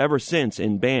together ever since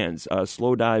in bands.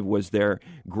 Slow Dive was their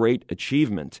great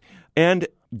achievement. And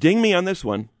ding me on this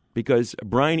one, because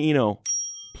Brian Eno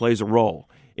plays a role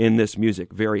in this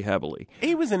music very heavily.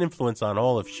 He was an influence on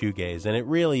all of shoegaze, and it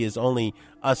really is only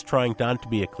us trying not to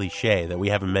be a cliche that we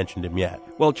haven't mentioned him yet.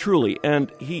 Well, truly,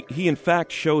 and he in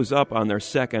fact shows up on their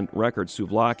second record,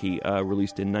 Souvlaki,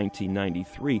 released in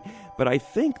 1993. But I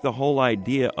think the whole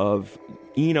idea of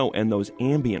Eno and those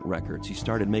ambient records he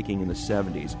started making in the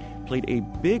 70s played a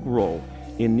big role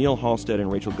in Neil Halstead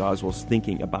and Rachel Goswell's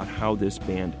thinking about how this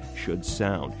band should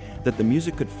sound, that the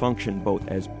music could function both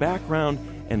as background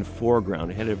and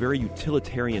foreground. It had a very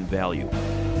utilitarian value.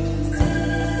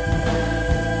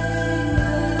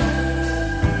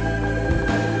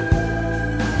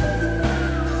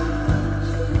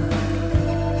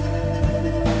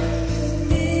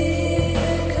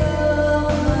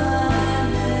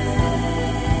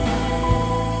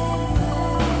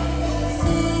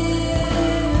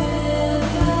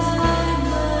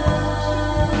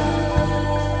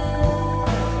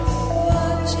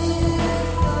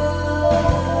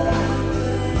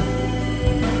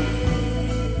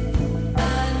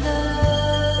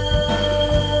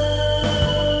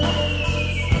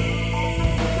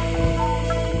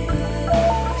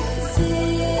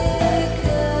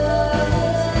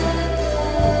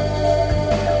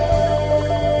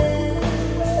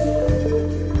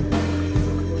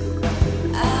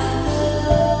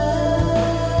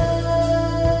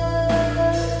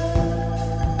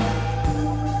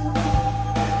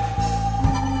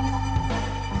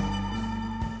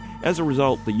 As a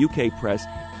result, the UK press,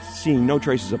 seeing no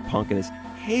traces of punkiness,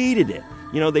 hated it.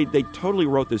 You know, they totally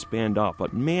wrote this band off.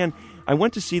 But man, I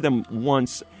went to see them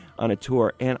once on a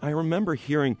tour, and I remember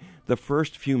hearing the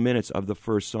first few minutes of the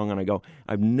first song, and I go,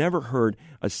 I've never heard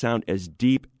a sound as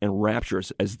deep and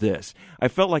rapturous as this. I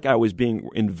felt like I was being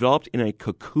enveloped in a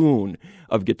cocoon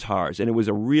of guitars, and it was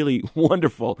a really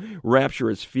wonderful,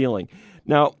 rapturous feeling.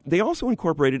 Now, they also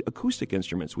incorporated acoustic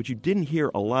instruments, which you didn't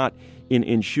hear a lot in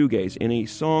shoegaze. In a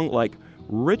song like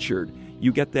Richard,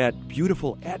 you get that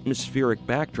beautiful atmospheric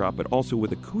backdrop, but also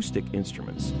with acoustic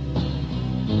instruments.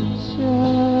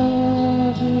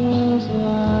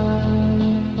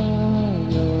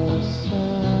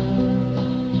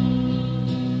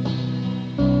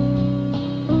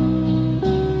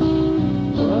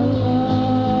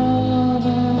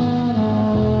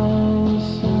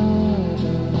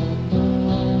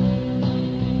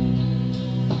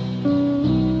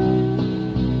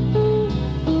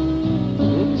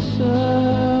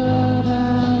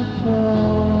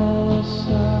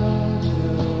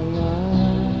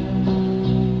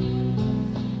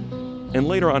 And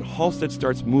later on, Halstead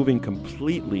starts moving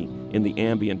completely in the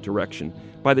ambient direction.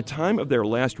 By the time of their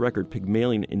last record,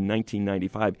 Pygmalion, in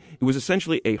 1995, it was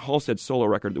essentially a Halstead solo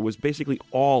record that was basically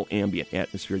all ambient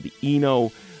atmosphere. The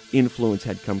Eno influence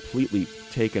had completely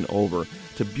taken over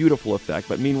to beautiful effect,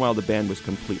 but meanwhile the band was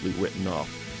completely written off.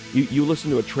 You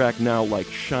listen to a track now like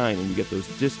Shine, and you get those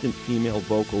distant female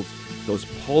vocals, those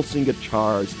pulsing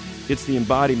guitars. It's the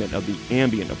embodiment of the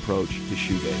ambient approach to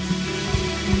shoegaze.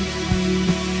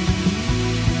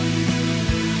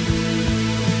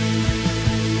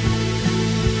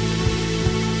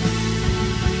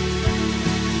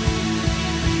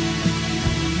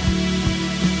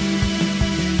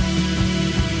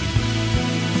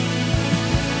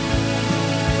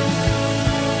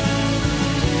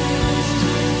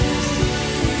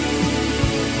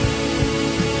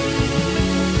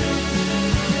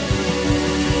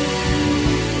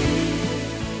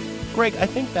 Greg, I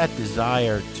think that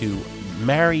desire to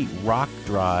marry rock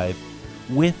drive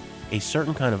with a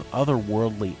certain kind of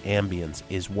otherworldly ambience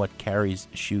is what carries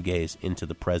shoegaze into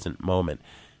the present moment.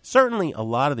 Certainly a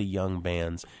lot of the young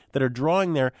bands that are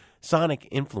drawing their sonic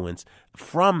influence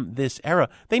from this era,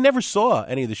 they never saw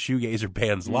any of the shoegazer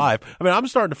bands live. I mean, I'm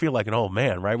starting to feel like an old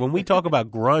man, right? When we talk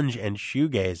about grunge and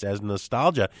shoegaze as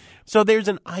nostalgia, so there's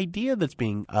an idea that's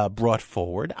being brought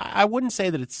forward. I wouldn't say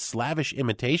that it's slavish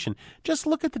imitation. Just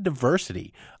look at the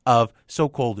diversity of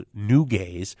so-called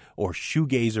newgaze or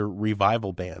shoegazer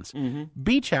revival bands.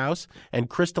 Beach House and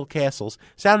Crystal Castles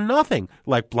sound nothing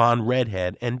like Blonde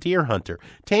Redhead and Deer Hunter.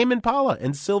 Tame Impala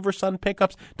and Silver Sun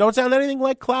Pickups don't sound anything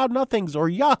like Cloud Nothings or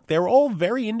Yuck. They're all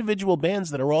very individual bands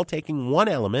that are all taking one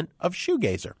element of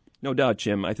shoegazer. No doubt,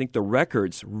 Jim. I think the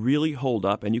records really hold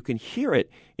up, and you can hear it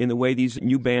in the way these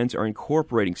new bands are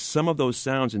incorporating some of those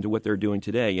sounds into what they're doing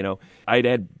today. You know, I'd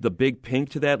add the Big Pink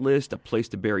to that list, A Place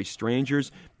to Bury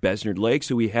Strangers, Besnard Lakes,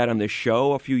 who we had on this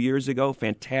show a few years ago.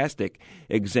 Fantastic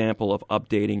example of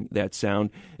updating that sound.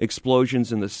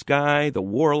 Explosions in the Sky, The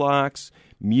Warlocks,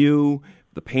 Mew,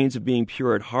 The Pains of Being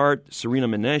Pure at Heart, Serena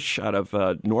Manesh out of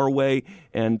Norway,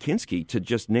 and Kinski, to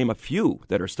just name a few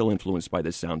that are still influenced by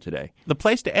this sound today. The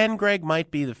place to end, Greg, might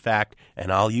be the fact,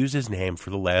 and I'll use his name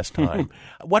for the last time,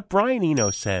 what Brian Eno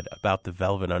said about the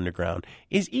Velvet Underground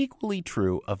is equally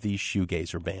true of these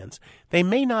shoegazer bands. They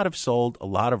may not have sold a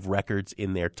lot of records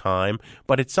in their time,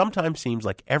 but it sometimes seems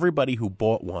like everybody who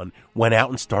bought one went out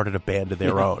and started a band of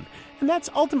their own. And that's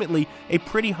ultimately a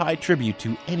pretty high tribute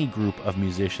to any group of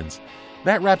musicians.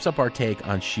 That wraps up our take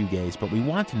on shoegaze, but we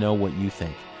want to know what you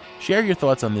think. Share your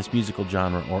thoughts on this musical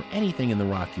genre or anything in the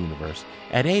rock universe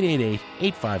at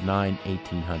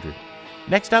 888-859-1800.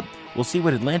 Next up, we'll see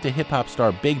what Atlanta hip-hop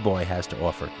star Big Boy has to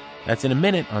offer. That's in a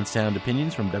minute on Sound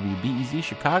Opinions from WBEZ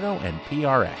Chicago and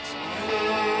PRX.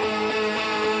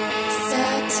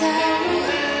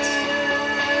 Satellite,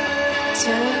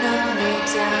 turn on a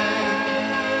dime.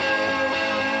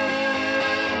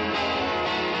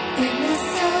 In the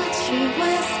sultry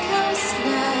West Coast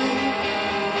night,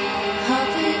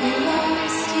 hopping and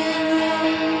lost in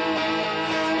road,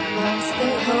 amongst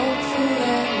the hopeful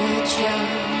and the young.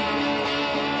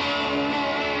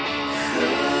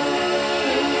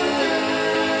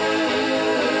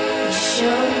 You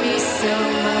showed me so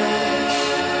much.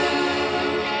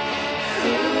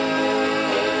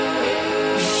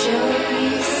 You showed me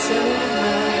so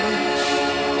much.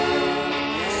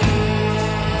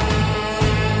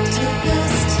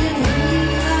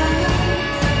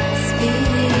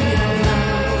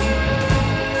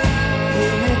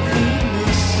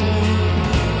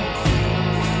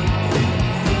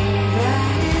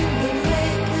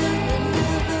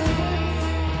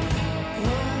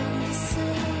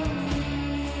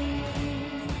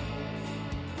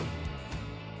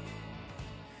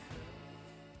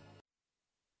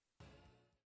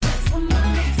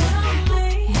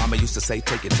 used to say,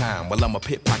 take your time. Well, I'm a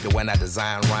pickpocket when I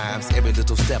design rhymes. Every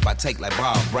little step I take like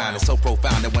Bob Brown is so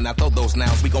profound that when I throw those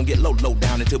nouns, we gon' get low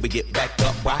down until we get back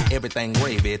up. Why? Everything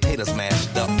gravy, taters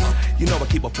mashed up. You know I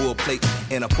keep a full plate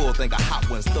and a full thing of hot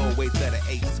ones, throwaways that are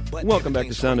eights. Welcome back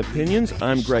to Sound Opinions.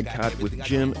 I'm Greg Kot with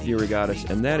Jim DeRogatis,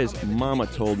 and that is Mama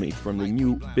Told Me from the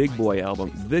new Big Boy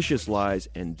album, Vicious Lies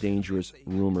and Dangerous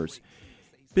Rumors.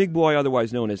 Big Boy,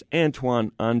 otherwise known as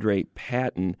Antoine Andre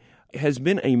Patton, has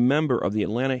been a member of the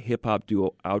Atlanta hip-hop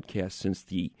duo Outkast since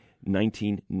the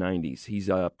 1990s. He's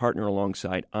a partner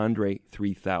alongside Andre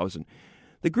 3000,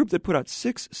 the group that put out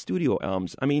 6 studio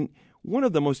albums. I mean, one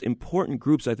of the most important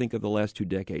groups, I think, of the last 2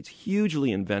 decades.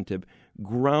 Hugely inventive,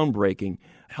 groundbreaking,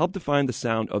 helped define the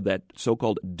sound of that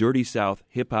so-called Dirty South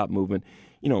hip-hop movement,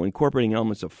 you know, incorporating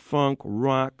elements of funk,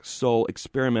 rock, soul,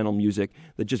 experimental music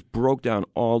that just broke down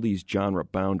all these genre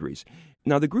boundaries.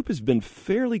 Now, the group has been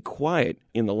fairly quiet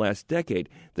in the last decade.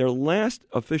 Their last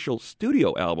official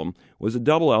studio album was a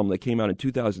double album that came out in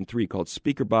 2003 called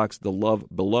Speakerboxxx The Love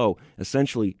Below,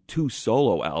 essentially 2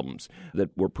 solo albums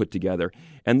that were put together.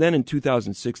 And then in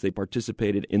 2006, they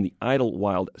participated in the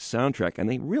Idlewild soundtrack, and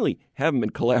they really haven't been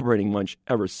collaborating much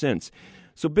ever since.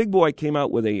 So Big Boy came out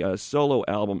with a solo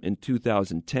album in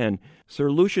 2010,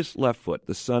 Sir Lucius Leftfoot,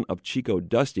 the son of Chico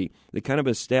Dusty, that kind of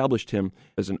established him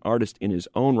as an artist in his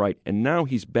own right, and now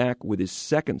he's back with his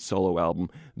second solo album,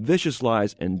 Vicious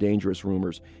Lies and Dangerous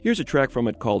Rumors. Here's a track from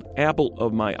it called Apple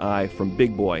of My Eye from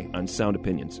Big Boy on Sound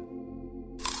Opinions.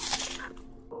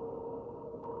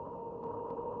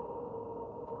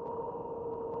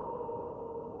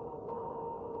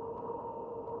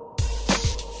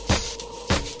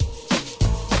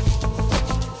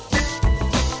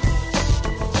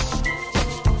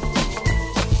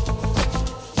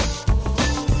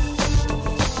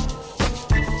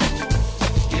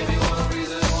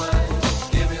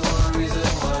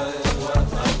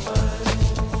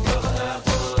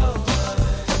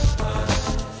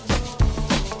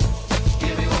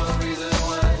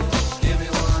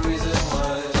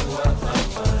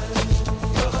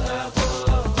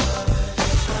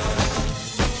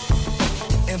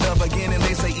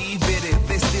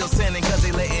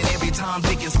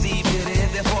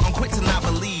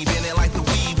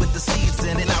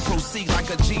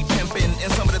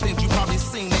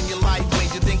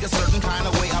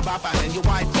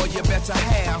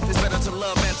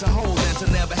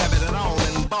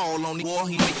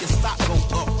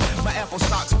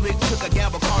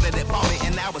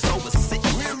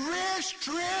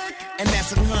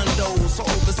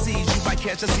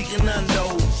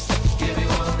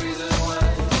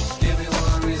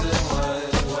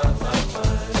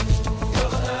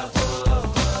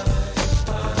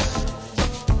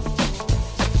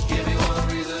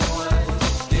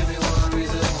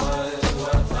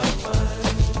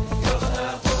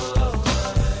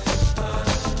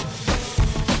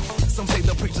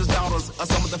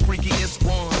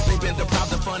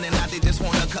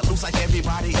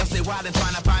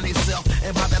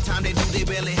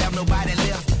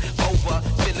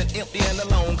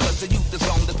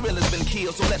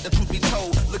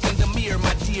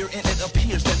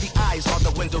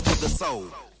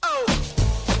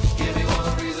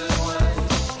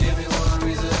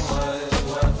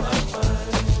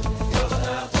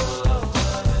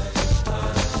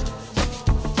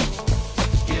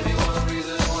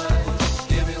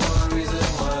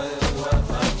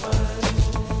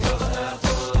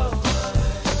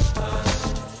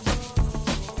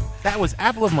 That was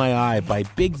Apple of My Eye by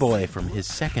Big Boy from his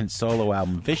second solo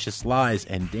album, Vicious Lies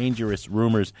and Dangerous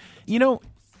Rumors. You know,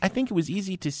 I think it was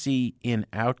easy to see in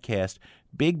Outkast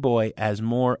Big Boy as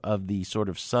more of the sort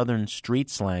of southern street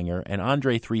slanger and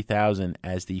Andre 3000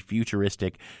 as the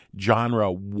futuristic,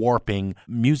 genre-warping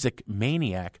music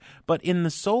maniac. But in the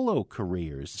solo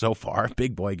careers so far,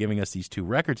 Big Boy giving us these 2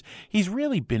 records, he's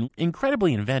really been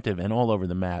incredibly inventive and all over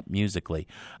the map musically.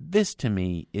 This, to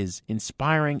me, is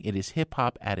inspiring. It is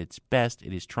hip-hop at its best.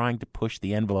 It is trying to push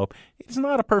the envelope. It's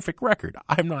not a perfect record.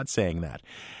 I'm not saying that.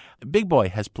 Big Boy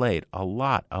has played a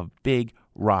lot of big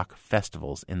rock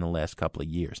festivals in the last couple of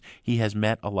years. He has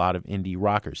met a lot of indie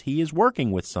rockers. He is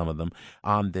working with some of them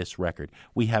on this record.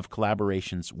 We have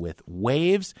collaborations with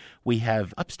Waves. We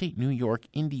have upstate New York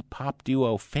indie pop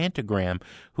duo Fantagram,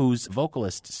 whose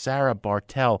vocalist Sarah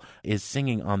Bartel is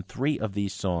singing on 3 of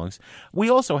these songs. We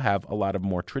also have a lot of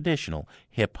more traditional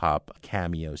hip-hop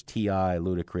cameos, T.I.,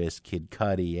 Ludacris, Kid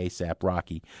Cudi, A$AP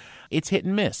Rocky. it's hit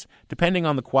and miss. Depending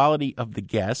on the quality of the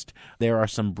guest, there are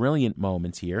some brilliant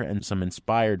moments here and some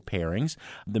inspired pairings.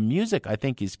 The music, I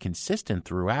think, is consistent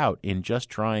throughout in just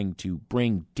trying to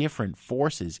bring different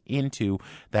forces into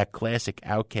that classic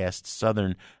Outkast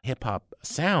Southern hip-hop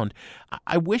sound.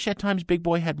 I wish at times Big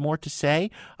Boy had more to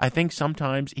say. I think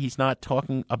sometimes he's not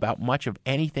talking about much of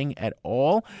anything at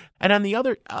all. And on the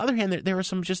other hand, there are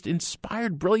some just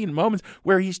inspired, brilliant moments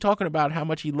where he's talking about how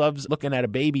much he loves looking at a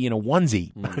baby in a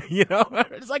onesie. You know,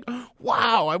 it's like,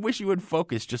 wow, I wish you would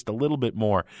focus just a little bit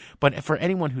more. But for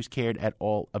anyone who's cared at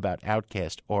all about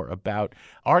Outkast or about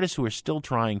artists who are still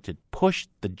trying to push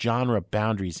the genre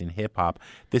boundaries in hip-hop,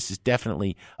 this is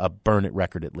definitely a burn it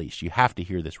record at least. You have to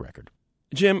hear this record.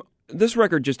 Jim, this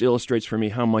record just illustrates for me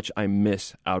how much I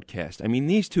miss Outkast. I mean,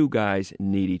 these two guys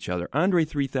need each other. Andre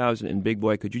 3000 and Big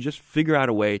Boy, could you just figure out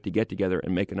a way to get together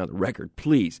and make another record,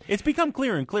 please? It's become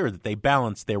clearer and clearer that they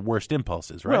balance their worst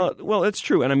impulses, right? Well, it's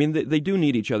true. And I mean, they do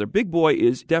need each other. Big Boy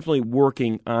is definitely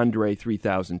working Andre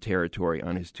 3000 territory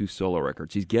on his two solo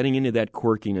records. He's getting into that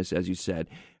quirkiness, as you said.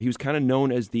 He was kind of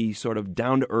known as the sort of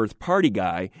down-to-earth party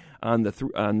guy on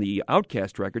the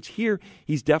Outkast records. Here,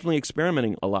 he's definitely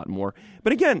experimenting a lot more.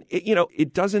 But again,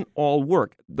 it doesn't all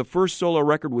work. The first solo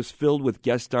record was filled with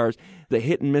guest stars. The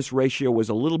hit and miss ratio was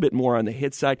a little bit more on the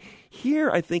hit side. Here,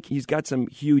 I think he's got some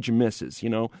huge misses.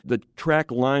 The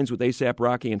track Lines with A$AP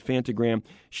Rocky and Fantagram,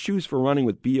 Shoes for Running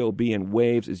with B.O.B. and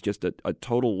Waves is just a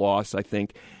total loss, I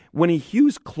think. When he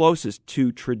hews closest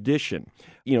to tradition,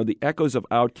 the echoes of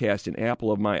Outkast in Apple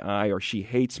of My Eye or She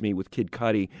Hates Me with Kid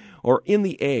Cudi, or In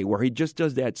the A, where he just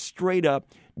does that straight-up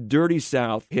Dirty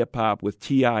South hip-hop with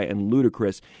T.I. and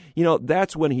Ludacris,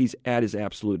 that's when he's at his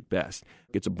absolute best.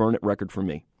 It's a burn it record for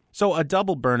me. So a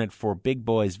double burn it for Big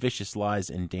Boy's Vicious Lies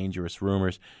and Dangerous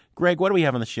Rumors. Greg, what do we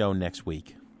have on the show next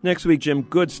week? Next week, Jim,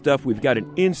 good stuff. We've got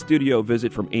an in-studio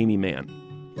visit from Amy Mann.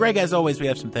 Greg, as always, we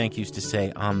have some thank yous to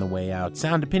say on the way out.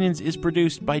 Sound Opinions is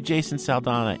produced by Jason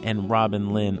Saldana and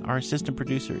Robin Lynn. Our assistant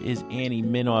producer is Annie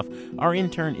Minoff. Our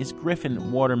intern is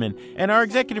Griffin Waterman. And our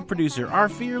executive producer, our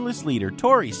fearless leader,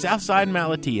 Tori Southside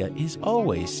Malatia, is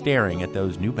always staring at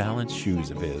those New Balance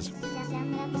shoes of his.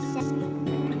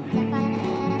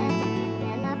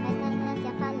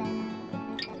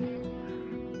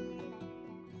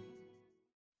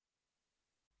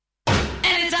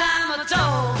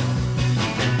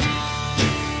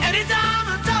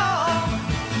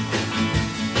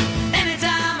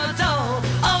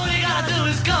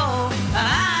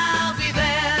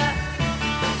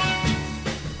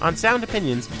 On Sound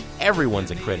Opinions, everyone's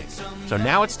a critic. So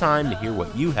now it's time to hear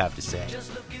what you have to say.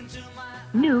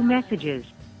 New messages.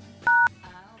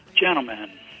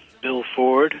 Gentlemen, Bill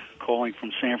Ford calling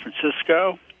from San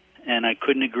Francisco, and I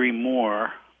couldn't agree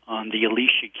more on the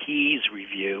Alicia Keys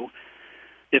review.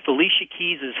 If Alicia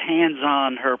Keys is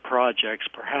hands-on her projects,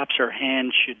 perhaps her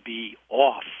hand should be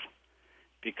off,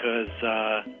 because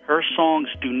her songs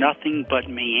do nothing but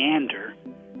meander.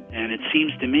 And it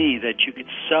seems to me that you could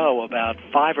sew about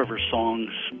 5 of her songs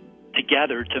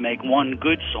together to make one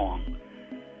good song.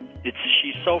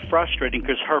 She's so frustrating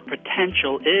because her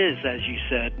potential is, as you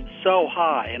said, so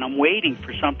high. And I'm waiting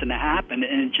for something to happen,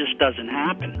 and it just doesn't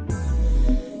happen.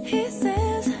 He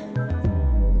says,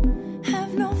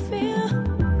 have no fear,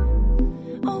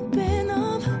 open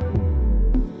up,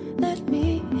 let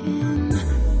me in.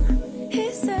 He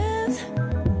says,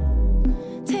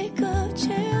 take a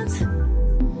chance,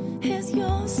 here's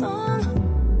your song,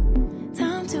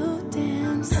 time to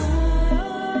dance.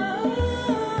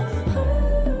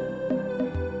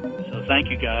 So thank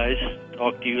you, guys.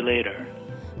 Talk to you later.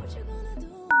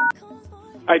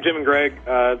 Hi, Jim and Greg.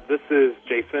 This is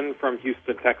Jason from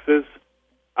Houston, Texas.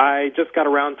 I just got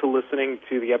around to listening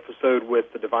to the episode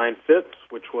with the Divine Fits,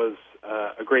 which was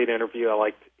a great interview. I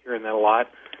liked hearing that a lot.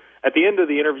 At the end of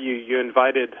the interview, you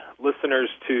invited listeners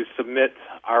to submit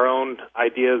our own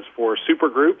ideas for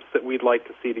supergroups that we'd like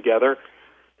to see together.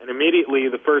 And immediately,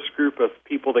 the first group of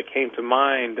people that came to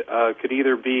mind could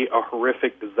either be a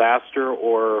horrific disaster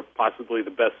or possibly the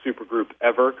best supergroup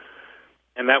ever.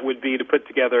 And that would be to put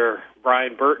together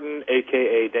Brian Burton,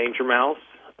 a.k.a. Danger Mouse,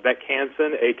 Beck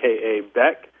Hansen, a.k.a.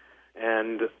 Beck,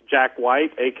 and Jack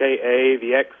White, a.k.a.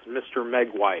 the ex-Mr. Meg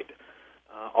White.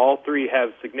 All three have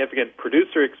significant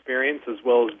producer experience as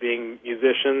well as being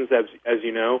musicians, as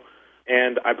you know.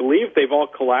 And I believe they've all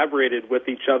collaborated with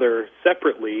each other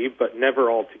separately, but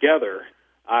never all together.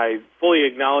 I fully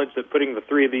acknowledge that putting the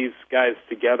three of these guys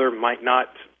together might not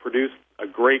produce a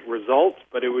great result,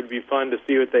 but it would be fun to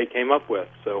see what they came up with.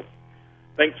 So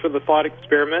thanks for the thought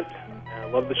experiment. I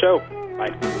love the show.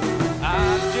 Bye.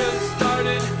 I just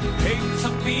started hating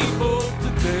some people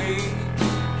today.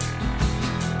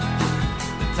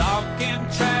 talking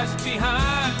trash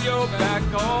behind your back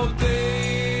all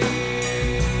day,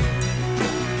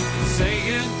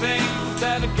 saying things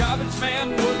that a garbage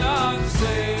man would not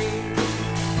say.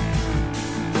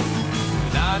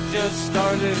 And I just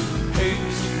started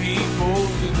hating some people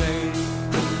today.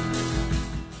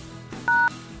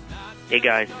 Hey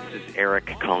guys, this is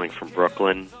Eric calling from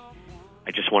Brooklyn.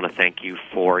 I just want to thank you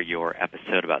for your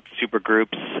episode about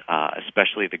supergroups,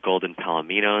 especially the Golden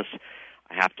Palominos.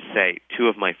 I have to say, two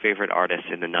of my favorite artists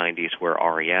in the 90s were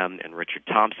R.E.M. and Richard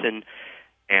Thompson.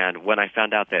 And when I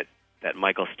found out that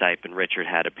Michael Stipe and Richard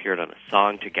had appeared on a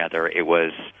song together, it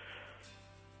was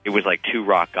like two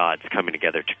rock gods coming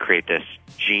together to create this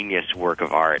genius work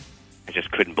of art. I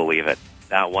just couldn't believe it.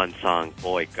 That one song,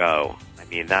 Boy Go, I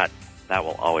mean, that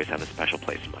will always have a special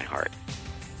place in my heart.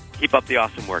 Keep up the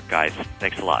awesome work, guys.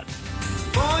 Thanks a lot.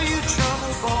 Boy, you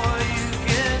trouble, boy, you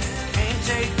get, can't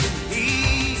take the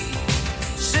heat.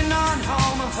 Sitting on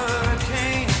home, a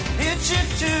hurricane hit you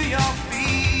to your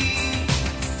feet.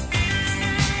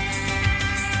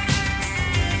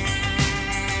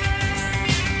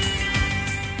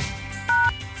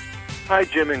 Hi,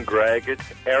 Jim and Greg. It's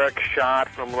Eric Schott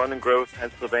from London Grove,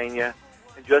 Pennsylvania,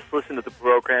 and just listened to the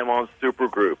program on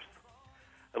supergroups.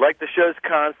 I like the show's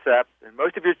concept, and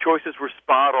most of your choices were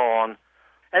spot on.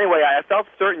 Anyway, I felt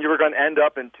certain you were going to end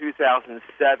up in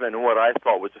 2007 in what I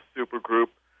thought was a supergroup,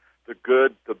 The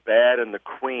Good, The Bad, and The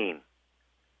Queen.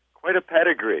 Quite a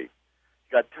pedigree. You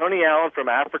got Tony Allen from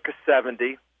Africa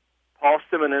 70, Paul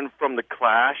Simonon from The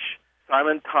Clash,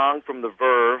 Simon Tong from The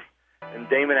Verve, and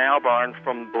Damon Albarn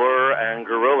from Blur and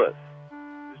Gorillaz.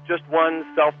 It's just one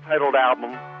self-titled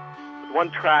album with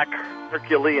one track,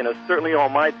 Herculean, is certainly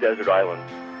on my desert island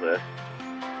list.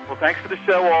 Well, thanks for the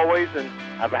show always, and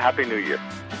have a happy new year.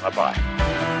 Bye-bye.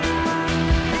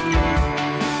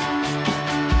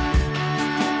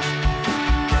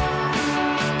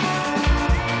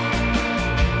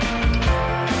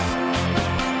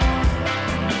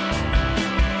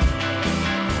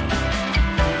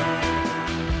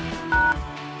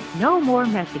 No more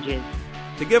messages.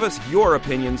 To give us your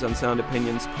opinions on Sound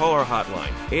Opinions, call our hotline,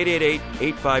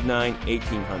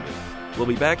 888-859-1800. We'll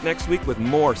be back next week with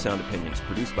more Sound Opinions,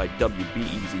 produced by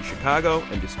WBEZ Chicago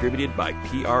and distributed by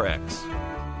PRX.